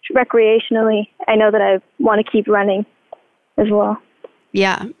just recreationally, I know that I want to keep running as well.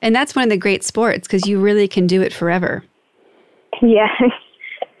 Yeah, and that's one of the great sports because you really can do it forever. Yeah.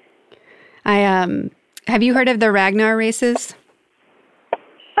 Have you heard of the Ragnar races?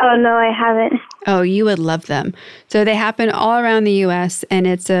 Oh, no, I haven't. Oh, you would love them. So they happen all around the U.S., and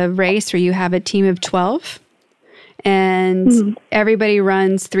it's a race where you have a team of 12, and everybody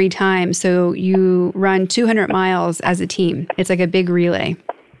runs 3 times. So you run 200 miles as a team. It's like a big relay.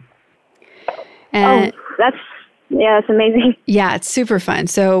 And that's amazing. Yeah, it's super fun.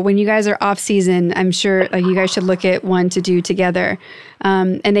 So when you guys are off season, I'm sure you guys should look at one to do together.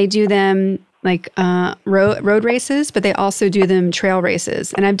 And they do them road races, but they also do them trail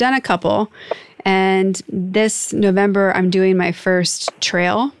races. And I've done a couple. And this November, I'm doing my first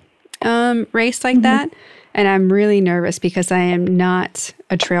trail race like that. And I'm really nervous because I am not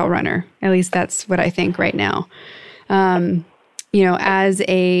a trail runner. At least that's what I think right now. As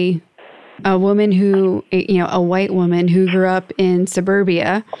a woman who, a white woman who grew up in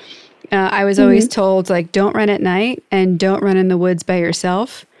suburbia, I was always told, don't run at night and don't run in the woods by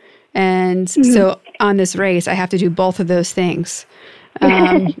yourself. And so on this race, I have to do both of those things. So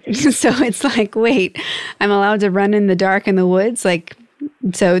it's wait, I'm allowed to run in the dark in the woods?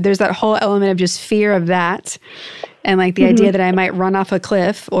 So there's that whole element of just fear of that. And the idea that I might run off a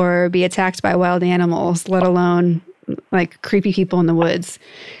cliff or be attacked by wild animals, let alone creepy people in the woods.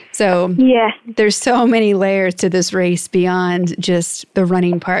 So there's so many layers to this race beyond just the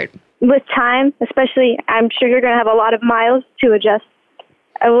running part. With time, especially, I'm sure you're going to have a lot of miles to adjust.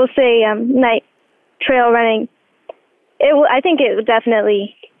 I will say night trail running, I think it would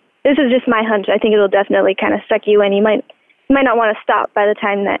definitely, this is just my hunch, I think it'll definitely kind of suck you in. You might not want to stop by the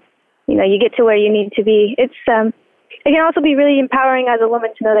time that, you get to where you need to be. It can also be really empowering as a woman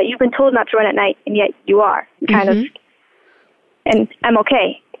to know that you've been told not to run at night, and yet you are, kind of. And I'm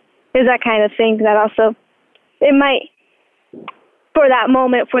okay. There's that kind of thing that also, it might, for that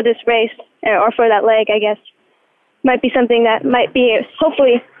moment, for this race, or for that leg, I guess, might be something that might be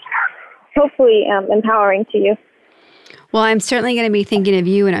hopefully empowering to you. Well, I'm certainly going to be thinking of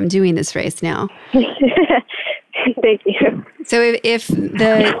you when I'm doing this race now. Thank you. So if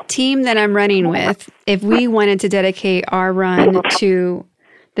the team that I'm running with, if we wanted to dedicate our run to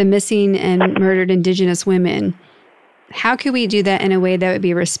the missing and murdered Indigenous women, how could we do that in a way that would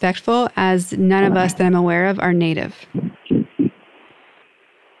be respectful, as none of us that I'm aware of are Native?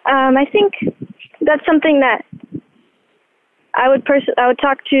 I think that's something that I would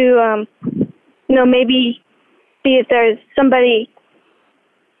talk to, maybe see if there's somebody,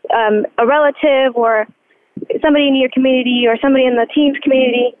 a relative or somebody in your community or somebody in the team's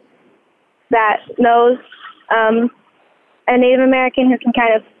community that knows a Native American who can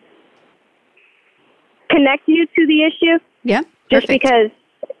kind of connect you to the issue. Yeah, just because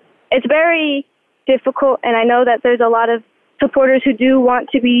it's very difficult, and I know that there's a lot of supporters who do want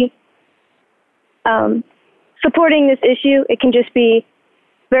to be supporting this issue. It can just be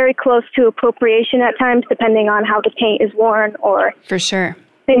very close to appropriation at times, depending on how the paint is worn or for sure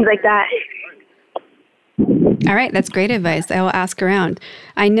things like that. All right, that's great advice. I will ask around.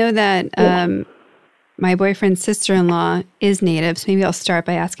 I know that my boyfriend's sister-in-law is Native, so maybe I'll start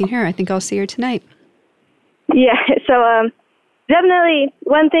by asking her. I think I'll see her tonight. Yeah, so definitely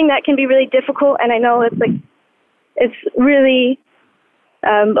one thing that can be really difficult, and I know it's really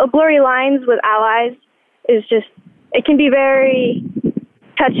blurry lines with allies, is just, it can be very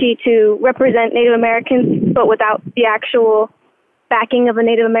touchy to represent Native Americans, but without the actual backing of a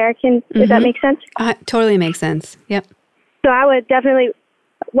Native American, if that makes sense. Totally makes sense. Yep. So I would definitely,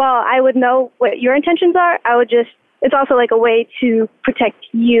 while I would know what your intentions are, it's also a way to protect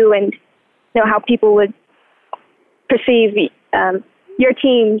you and know how people would perceive your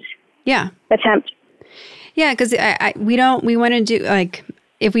team's attempt. Yeah, because we want to do,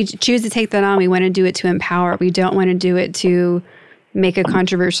 if we choose to take that on, we want to do it to empower. We don't want to do it to make a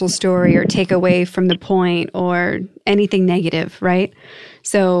controversial story or take away from the point or anything negative, right?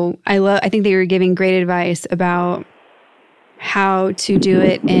 So I think that you're giving great advice about how to do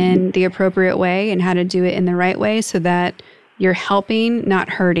it in the appropriate way and how to do it in the right way so that you're helping, not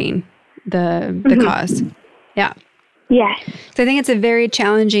hurting the cause. Yeah. Yeah. So I think it's a very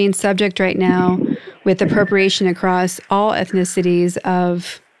challenging subject right now with appropriation across all ethnicities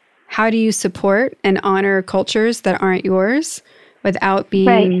of how do you support and honor cultures that aren't yours without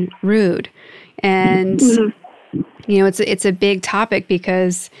being rude. And, it's a big topic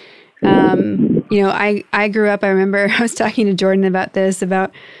because, I grew up, I remember I was talking to Jordan about this,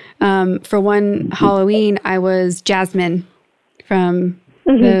 for one Halloween, I was Jasmine from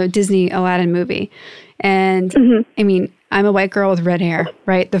the Disney Aladdin movie. And I'm a white girl with red hair,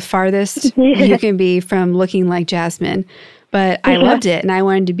 right? The farthest you can be from looking like Jasmine. But I loved it and I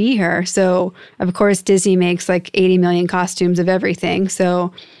wanted to be her. So, of course, Disney makes 80 million costumes of everything.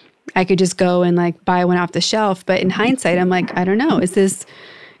 So I could just go and buy one off the shelf. But in hindsight, I'm I don't know. Is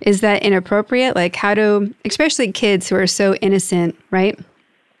that inappropriate? How do, especially kids who are so innocent, right?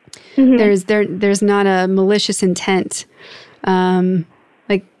 there's not a malicious intent.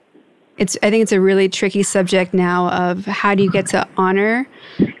 Like I think it's a really tricky subject now of how do you get to honor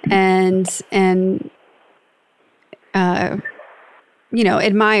and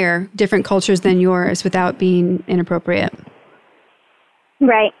admire different cultures than yours without being inappropriate.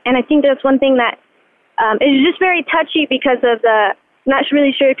 Right. And I think that's one thing that is just very touchy because of I'm not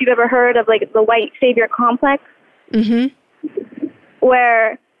really sure if you've ever heard of like the white savior complex,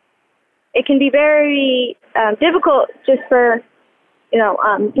 where it can be very difficult just for,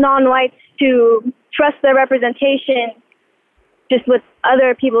 non-whites to trust their representation just with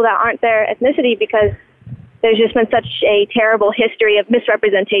other people that aren't their ethnicity, because there's just been such a terrible history of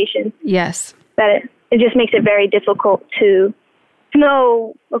misrepresentation. Yes. That it just makes it very difficult to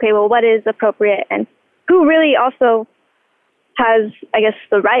know, okay, well, what is appropriate and who really also has, I guess,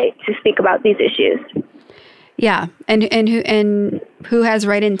 the right to speak about these issues. Yeah. And who has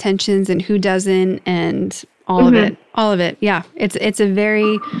right intentions and who doesn't, and all of it. All of it. Yeah. It's a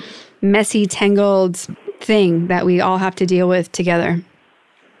very messy, tangled thing that we all have to deal with together.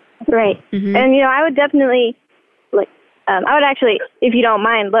 Right. And, I would definitely, I would actually, if you don't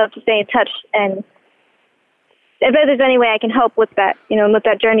mind, love to stay in touch. And if there's any way I can help with that, with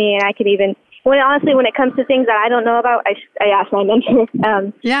that journey, and I could even, when it comes to things that I don't know about, I ask my mentor,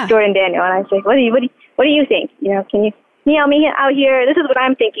 Jordan Daniel, and I say, what do you think? Can you help me out here? This is what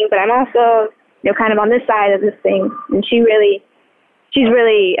I'm thinking, but I'm also, kind of on this side of this thing. And she's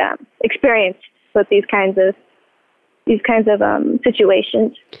really experienced with these kinds of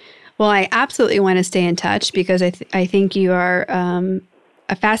situations. Well, I absolutely want to stay in touch because I think you are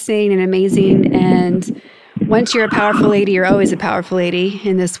a fascinating and amazing, and once you're a powerful lady, you're always a powerful lady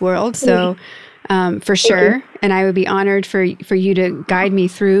in this world. So for sure. And I would be honored for you to guide me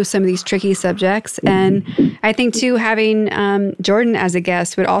through some of these tricky subjects. And I think too, having Jordan as a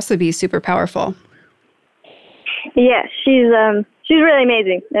guest would also be super powerful. Yeah, she's really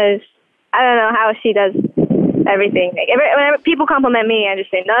amazing. I don't know how she does everything. Whenever people compliment me, I just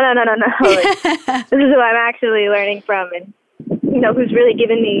say, no. This is who I'm actually learning from, and, who's really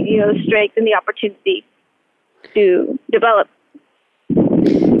given me, the strength and the opportunity to develop.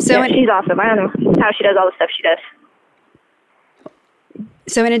 So she's awesome. I don't know how she does all the stuff she does.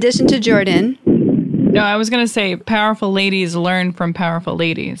 So in addition to Jordan... No, I was going to say powerful ladies learn from powerful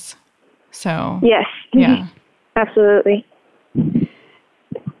ladies. So... Yes. Yeah. Absolutely.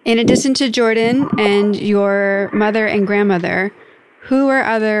 In addition to Jordan and your mother and grandmother, who are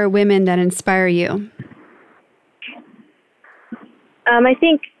other women that inspire you? I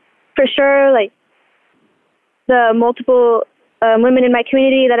think for sure, the multiple women in my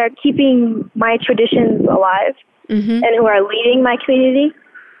community that are keeping my traditions alive and who are leading my community.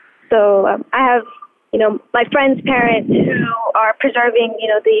 So I have, my friend's parents who are preserving,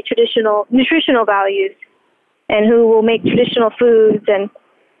 the traditional nutritional values, and who will make traditional foods and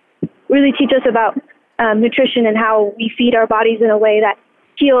really teach us about nutrition and how we feed our bodies in a way that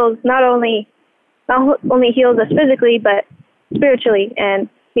heals not only heals us physically but spiritually, and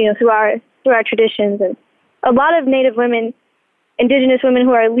through our traditions. And a lot of Native women, Indigenous women,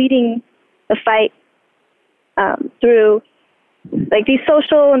 who are leading the fight through these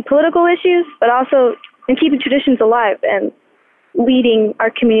social and political issues, but also in keeping traditions alive and leading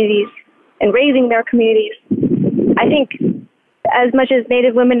our communities and raising their communities. I think as much as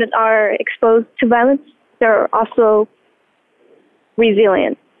Native women are exposed to violence, they're also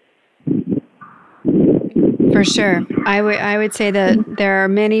resilient. For sure. I would say that there are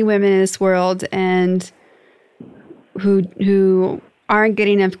many women in this world and who aren't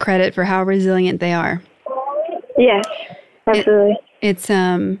getting enough credit for how resilient they are. Yes, absolutely.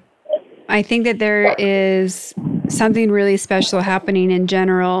 I think that there is something really special happening in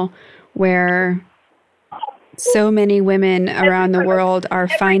general where so many women around the world are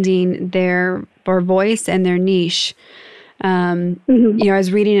finding their voice and their niche. I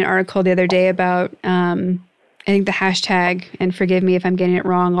was reading an article the other day about, I think the hashtag, and forgive me if I'm getting it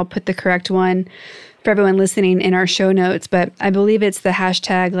wrong, I'll put the correct one for everyone listening in our show notes, but I believe it's the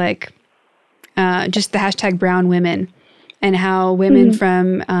hashtag, just the hashtag brown women, and how women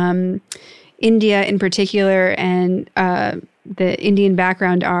from India in particular and the Indian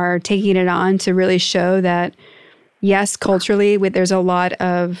background are taking it on to really show that, yes, culturally, there's a lot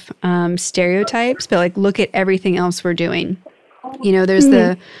of stereotypes, but look at everything else we're doing. There's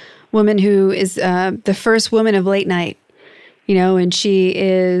the woman who is the first woman of late night, and she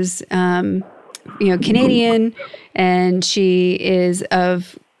is, Canadian, and she is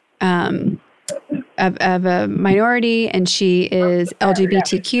of of a minority, and she is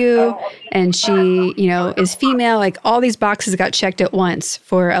LGBTQ, and she, is female. Like all these boxes got checked at once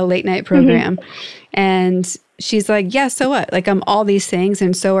for a late night program. And she's like, yeah, so what? Like I'm all these things,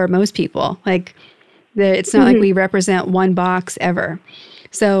 and so are most people. Like it's not like we represent one box ever.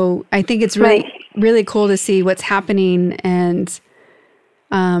 So I think it's really cool to see what's happening, and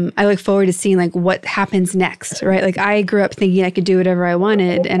I look forward to seeing like what happens next, right? Like I grew up thinking I could do whatever I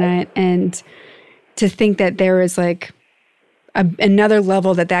wanted, and to think that there is like another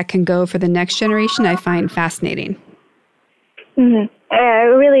level that can go for the next generation, I find fascinating. I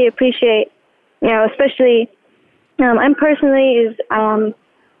really appreciate, especially I'm personally I'm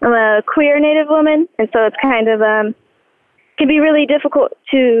a queer Native woman, and so it's kind of can be really difficult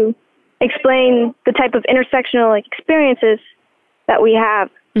to explain the type of intersectional experiences that we have,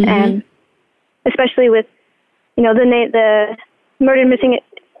 and especially with, the murdered missing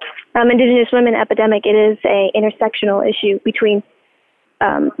Indigenous women epidemic. It is a intersectional issue between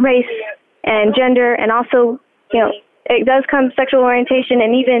race and gender, and also, it does come sexual orientation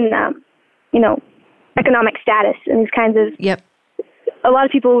and even, economic status and these kinds of. Yep. A lot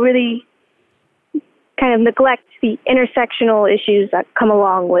of people really kind of neglect the intersectional issues that come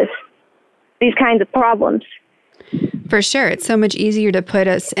along with these kinds of problems. For sure. It's so much easier to put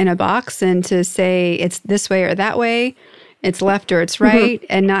us in a box and to say it's this way or that way, it's left or it's right,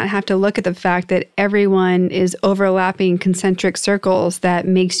 and not have to look at the fact that everyone is overlapping concentric circles that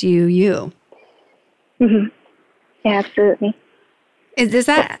makes you you. Yeah, absolutely. Does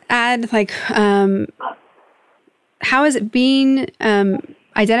that add, how is it being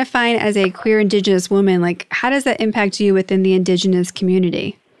identifying as a queer Indigenous woman? Like, how does that impact you within the Indigenous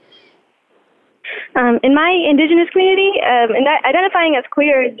community? In my Indigenous community, identifying as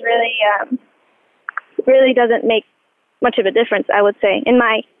queer is really doesn't make much of a difference, I would say, in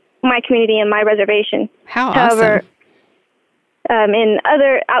my community and my reservation. How awesome.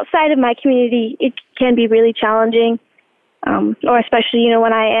 However, outside of my community, it can be really challenging, or especially,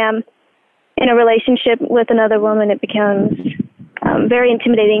 when I am in a relationship with another woman, it becomes very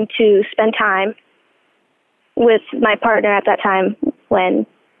intimidating to spend time with my partner at that time when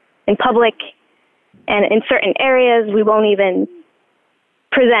in public. And in certain areas, we won't even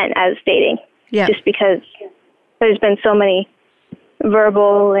present as dating, just because there's been so many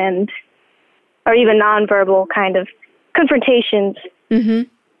verbal or even nonverbal kind of confrontations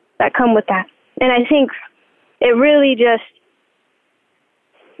that come with that. And I think it really just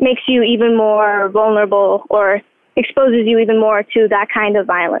makes you even more vulnerable or exposes you even more to that kind of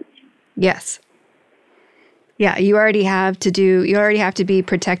violence. Yes. Yeah, you already have to be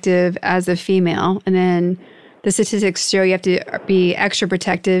protective as a female. And then the statistics show you have to be extra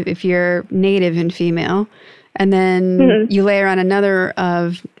protective if you're Native and female. And then you layer on another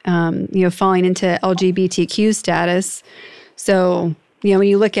of, falling into LGBTQ status. So, when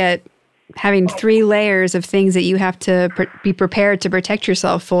you look at having 3 layers of things that you have to be prepared to protect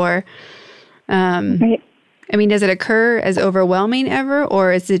yourself for, right. I mean, does it occur as overwhelming ever,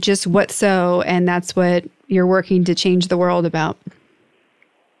 or is it just what's so, and that's what you're working to change the world about?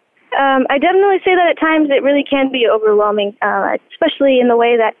 I definitely say that at times it really can be overwhelming, especially in the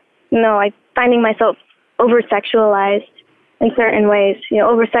way that, I'm finding myself over-sexualized in certain ways.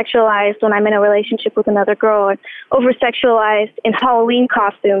 Over-sexualized when I'm in a relationship with another girl, or over-sexualized in Halloween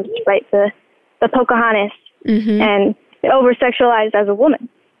costumes, right? The Pocahontas, and over-sexualized as a woman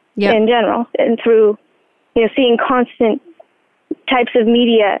in general, and through seeing constant types of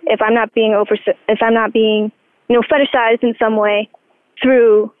media. If I'm not being fetishized in some way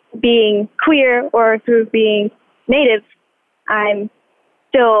through being queer or through being Native, I'm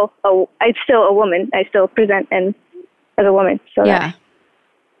still a woman. I still present as a woman. So that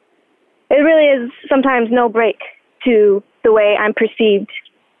it really is sometimes no break to the way I'm perceived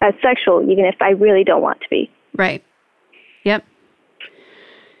as sexual, even if I really don't want to be. Right. Yep.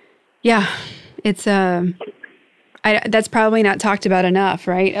 Yeah. It's that's probably not talked about enough,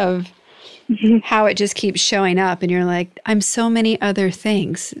 right? Of how it just keeps showing up, and you're like, I'm so many other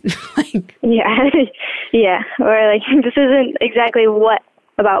things. Yeah. Or this isn't exactly what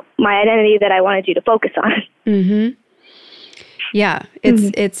about my identity that I wanted you to focus on. Yeah,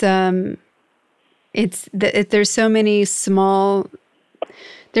 there's so many small.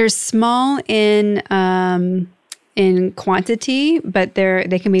 There's small in quantity, but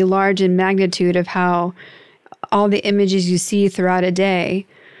they can be large in magnitude of how all the images you see throughout a day,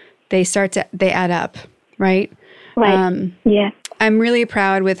 they add up, right? Right. I'm really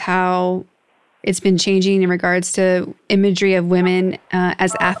proud with how it's been changing in regards to imagery of women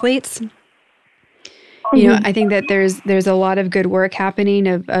as athletes. I think that there's a lot of good work happening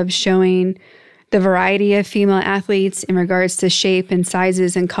of showing the variety of female athletes in regards to shape and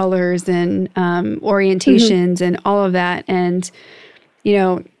sizes and colors and orientations and all of that. And, you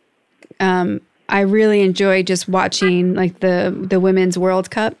know, I really enjoyed just watching like the Women's World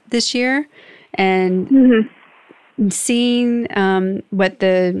Cup this year and seeing what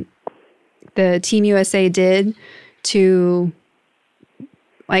the Team USA did to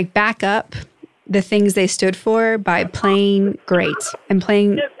like back up the things they stood for by playing great and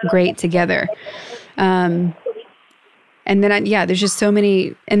playing great together. And then, there's just so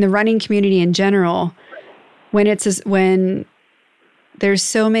many in the running community in general, when there's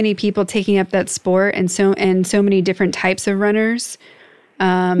so many people taking up that sport and so many different types of runners.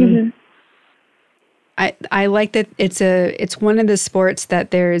 I like that it's one of the sports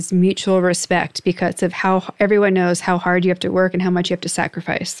that there's mutual respect because of how everyone knows how hard you have to work and how much you have to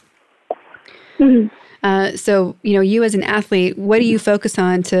sacrifice. So, you know, you as an athlete, what do you focus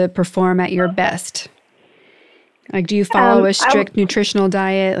on to perform at your best? Like, do you follow a strict nutritional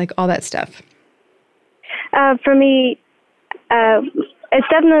diet, like all that stuff? For me, it's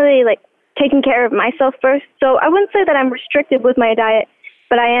definitely like taking care of myself first. So I wouldn't say that I'm restricted with my diet,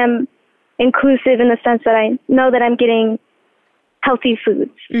 but I am inclusive in the sense that I know that I'm getting healthy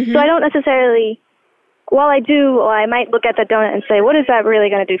foods. So I don't necessarily, I might look at the donut and say, what is that really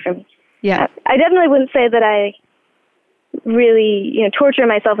going to do for me? Yeah. I definitely wouldn't say that I really, you know, torture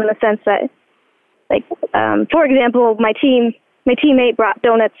myself in the sense that, like, for example, my teammate brought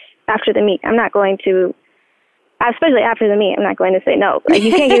donuts after the meet. I'm not going to, especially after the meet, I'm not going to say no. Like,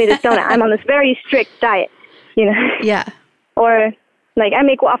 you can't give me this donut. I'm on this very strict diet, you know? Yeah. Or, like, I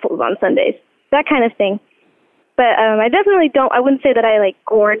make waffles on Sundays, that kind of thing. But I definitely I wouldn't say that I, like,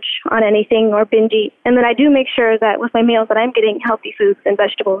 gorge on anything or binge eat. And then I do make sure that with my meals that I'm getting healthy foods and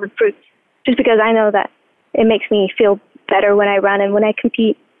vegetables and fruits, just because I know that it makes me feel better when I run and when I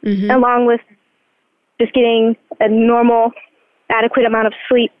compete, along with just getting a normal, adequate amount of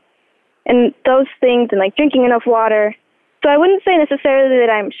sleep and those things, and like drinking enough water. So I wouldn't say necessarily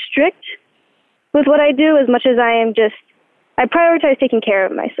that I'm strict with what I do as much as I prioritize taking care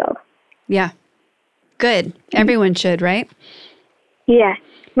of myself. Yeah. Good. Everyone should, right? Yeah.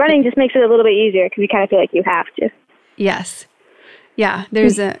 Running just makes it a little bit easier because you kind of feel like you have to. Yes. Yeah.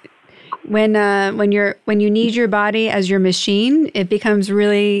 There's when you need your body as your machine, it becomes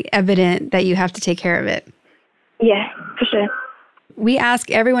really evident that you have to take care of it. Yeah, for sure. We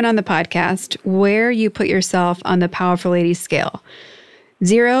ask everyone on the podcast where you put yourself on the Powerful Ladies scale.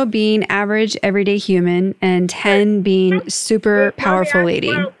 0 being average, everyday human, and 10 being super powerful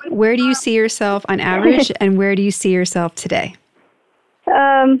lady. Where do you see yourself on average, and where do you see yourself today?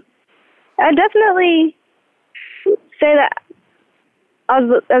 I definitely say that,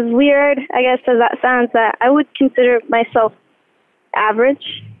 as weird, I guess, as that sounds, that I would consider myself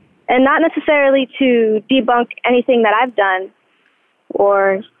average, and not necessarily to debunk anything that I've done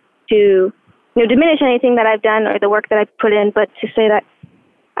or to diminish anything that I've done or the work that I've put in, but to say that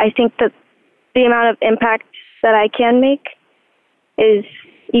I think that the amount of impact that I can make is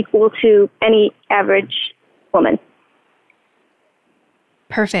equal to any average woman.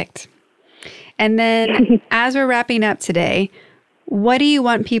 Perfect. And then as we're wrapping up today, what do you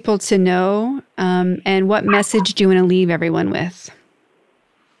want people to know, and what message do you want to leave everyone with?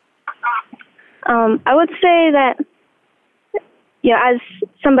 I would say that, as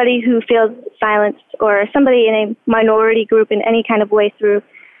somebody who feels silenced or somebody in a minority group in any kind of way through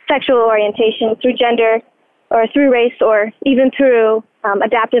sexual orientation, through gender, or through race, or even through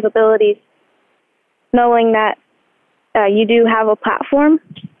adaptive abilities, knowing that you do have a platform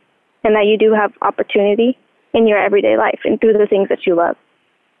and that you do have opportunity in your everyday life and through the things that you love.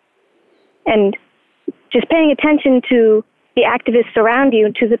 And just paying attention to the activists around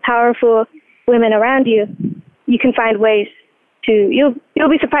you, to the powerful women around you, you can find ways to, you'll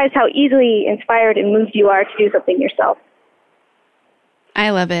be surprised how easily inspired and moved you are to do something yourself.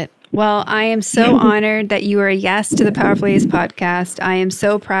 I love it. Well, I am so honored that you are a yes to the Powerful Ladies podcast. I am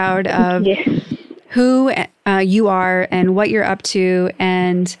so proud of who you are and what you're up to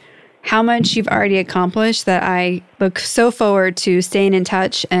and how much you've already accomplished, that I look so forward to staying in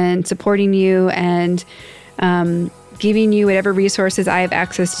touch and supporting you and giving you whatever resources I have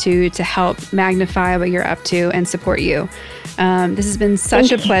access to help magnify what you're up to and support you. This has been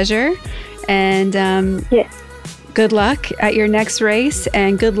such a pleasure. And good luck at your next race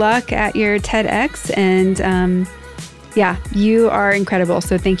and good luck at your TEDx. And you are incredible.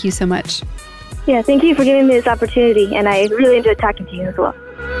 So thank you so much. Yeah, thank you for giving me this opportunity. And I really enjoyed talking to you as well.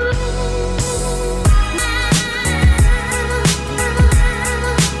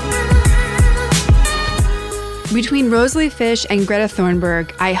 Between Rosalie Fish and Greta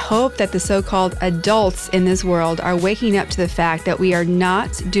Thunberg, I hope that the so-called adults in this world are waking up to the fact that we are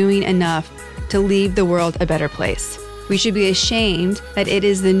not doing enough to leave the world a better place. We should be ashamed that it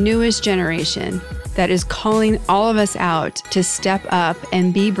is the newest generation that is calling all of us out to step up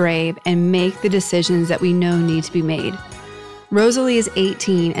and be brave and make the decisions that we know need to be made. Rosalie is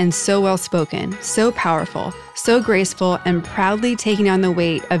 18 and so well-spoken, so powerful, so graceful, and proudly taking on the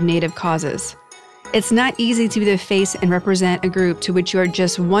weight of Native causes. It's not easy to be the face and represent a group to which you are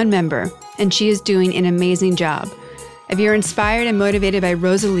just one member, and she is doing an amazing job. If you're inspired and motivated by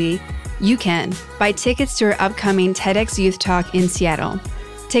Rosalie, you can buy tickets to her upcoming TEDx Youth Talk in Seattle.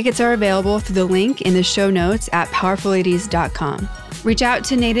 Tickets are available through the link in the show notes at powerfulladies.com. Reach out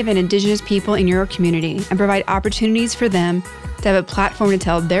to Native and Indigenous people in your community and provide opportunities for them to have a platform to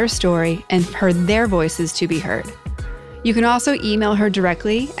tell their story and for their voices to be heard. You can also email her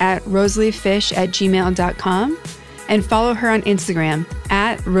directly at rosaliefish@gmail.com and follow her on Instagram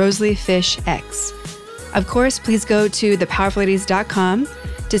at rosaliefishx. Of course, please go to thepowerfulladies.com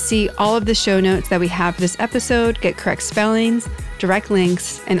to see all of the show notes that we have for this episode, get correct spellings, direct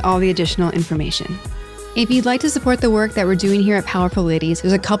links, and all the additional information. If you'd like to support the work that we're doing here at Powerful Ladies,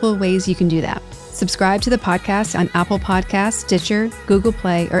 there's a couple of ways you can do that. Subscribe to the podcast on Apple Podcasts, Stitcher, Google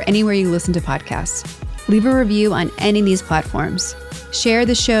Play, or anywhere you listen to podcasts. Leave a review on any of these platforms. Share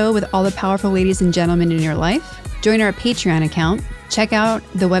the show with all the powerful ladies and gentlemen in your life. Join our Patreon account. Check out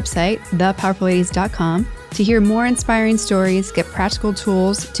the website, thepowerfulladies.com, to hear more inspiring stories, get practical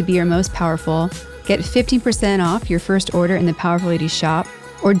tools to be your most powerful, get 15% off your first order in the Powerful Ladies shop,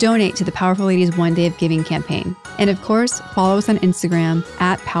 or donate to the Powerful Ladies One Day of Giving campaign. And of course, follow us on Instagram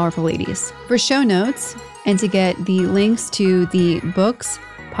at Powerful Ladies. For show notes and to get the links to the books,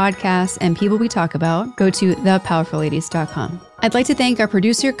 podcasts, and people we talk about, go to thepowerfulladies.com. I'd like to thank our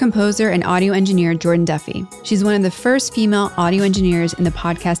producer, composer, and audio engineer, Jordan Duffy. She's one of the first female audio engineers in the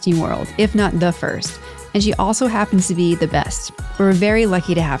podcasting world, if not the first, and she also happens to be the best. We're very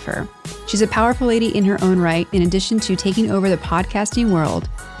lucky to have her. She's a powerful lady in her own right. In addition to taking over the podcasting world,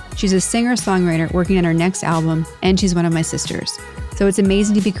 she's a singer-songwriter working on her next album, and she's one of my sisters. So it's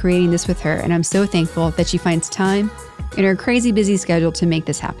amazing to be creating this with her, and I'm so thankful that she finds time in her crazy busy schedule to make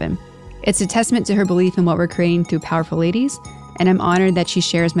this happen. It's a testament to her belief in what we're creating through Powerful Ladies, and I'm honored that she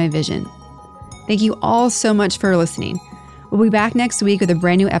shares my vision. Thank you all so much for listening. We'll be back next week with a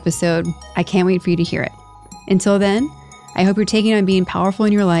brand new episode. I can't wait for you to hear it. Until then, I hope you're taking on being powerful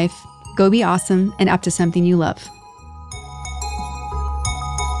in your life. Go be awesome and up to something you love.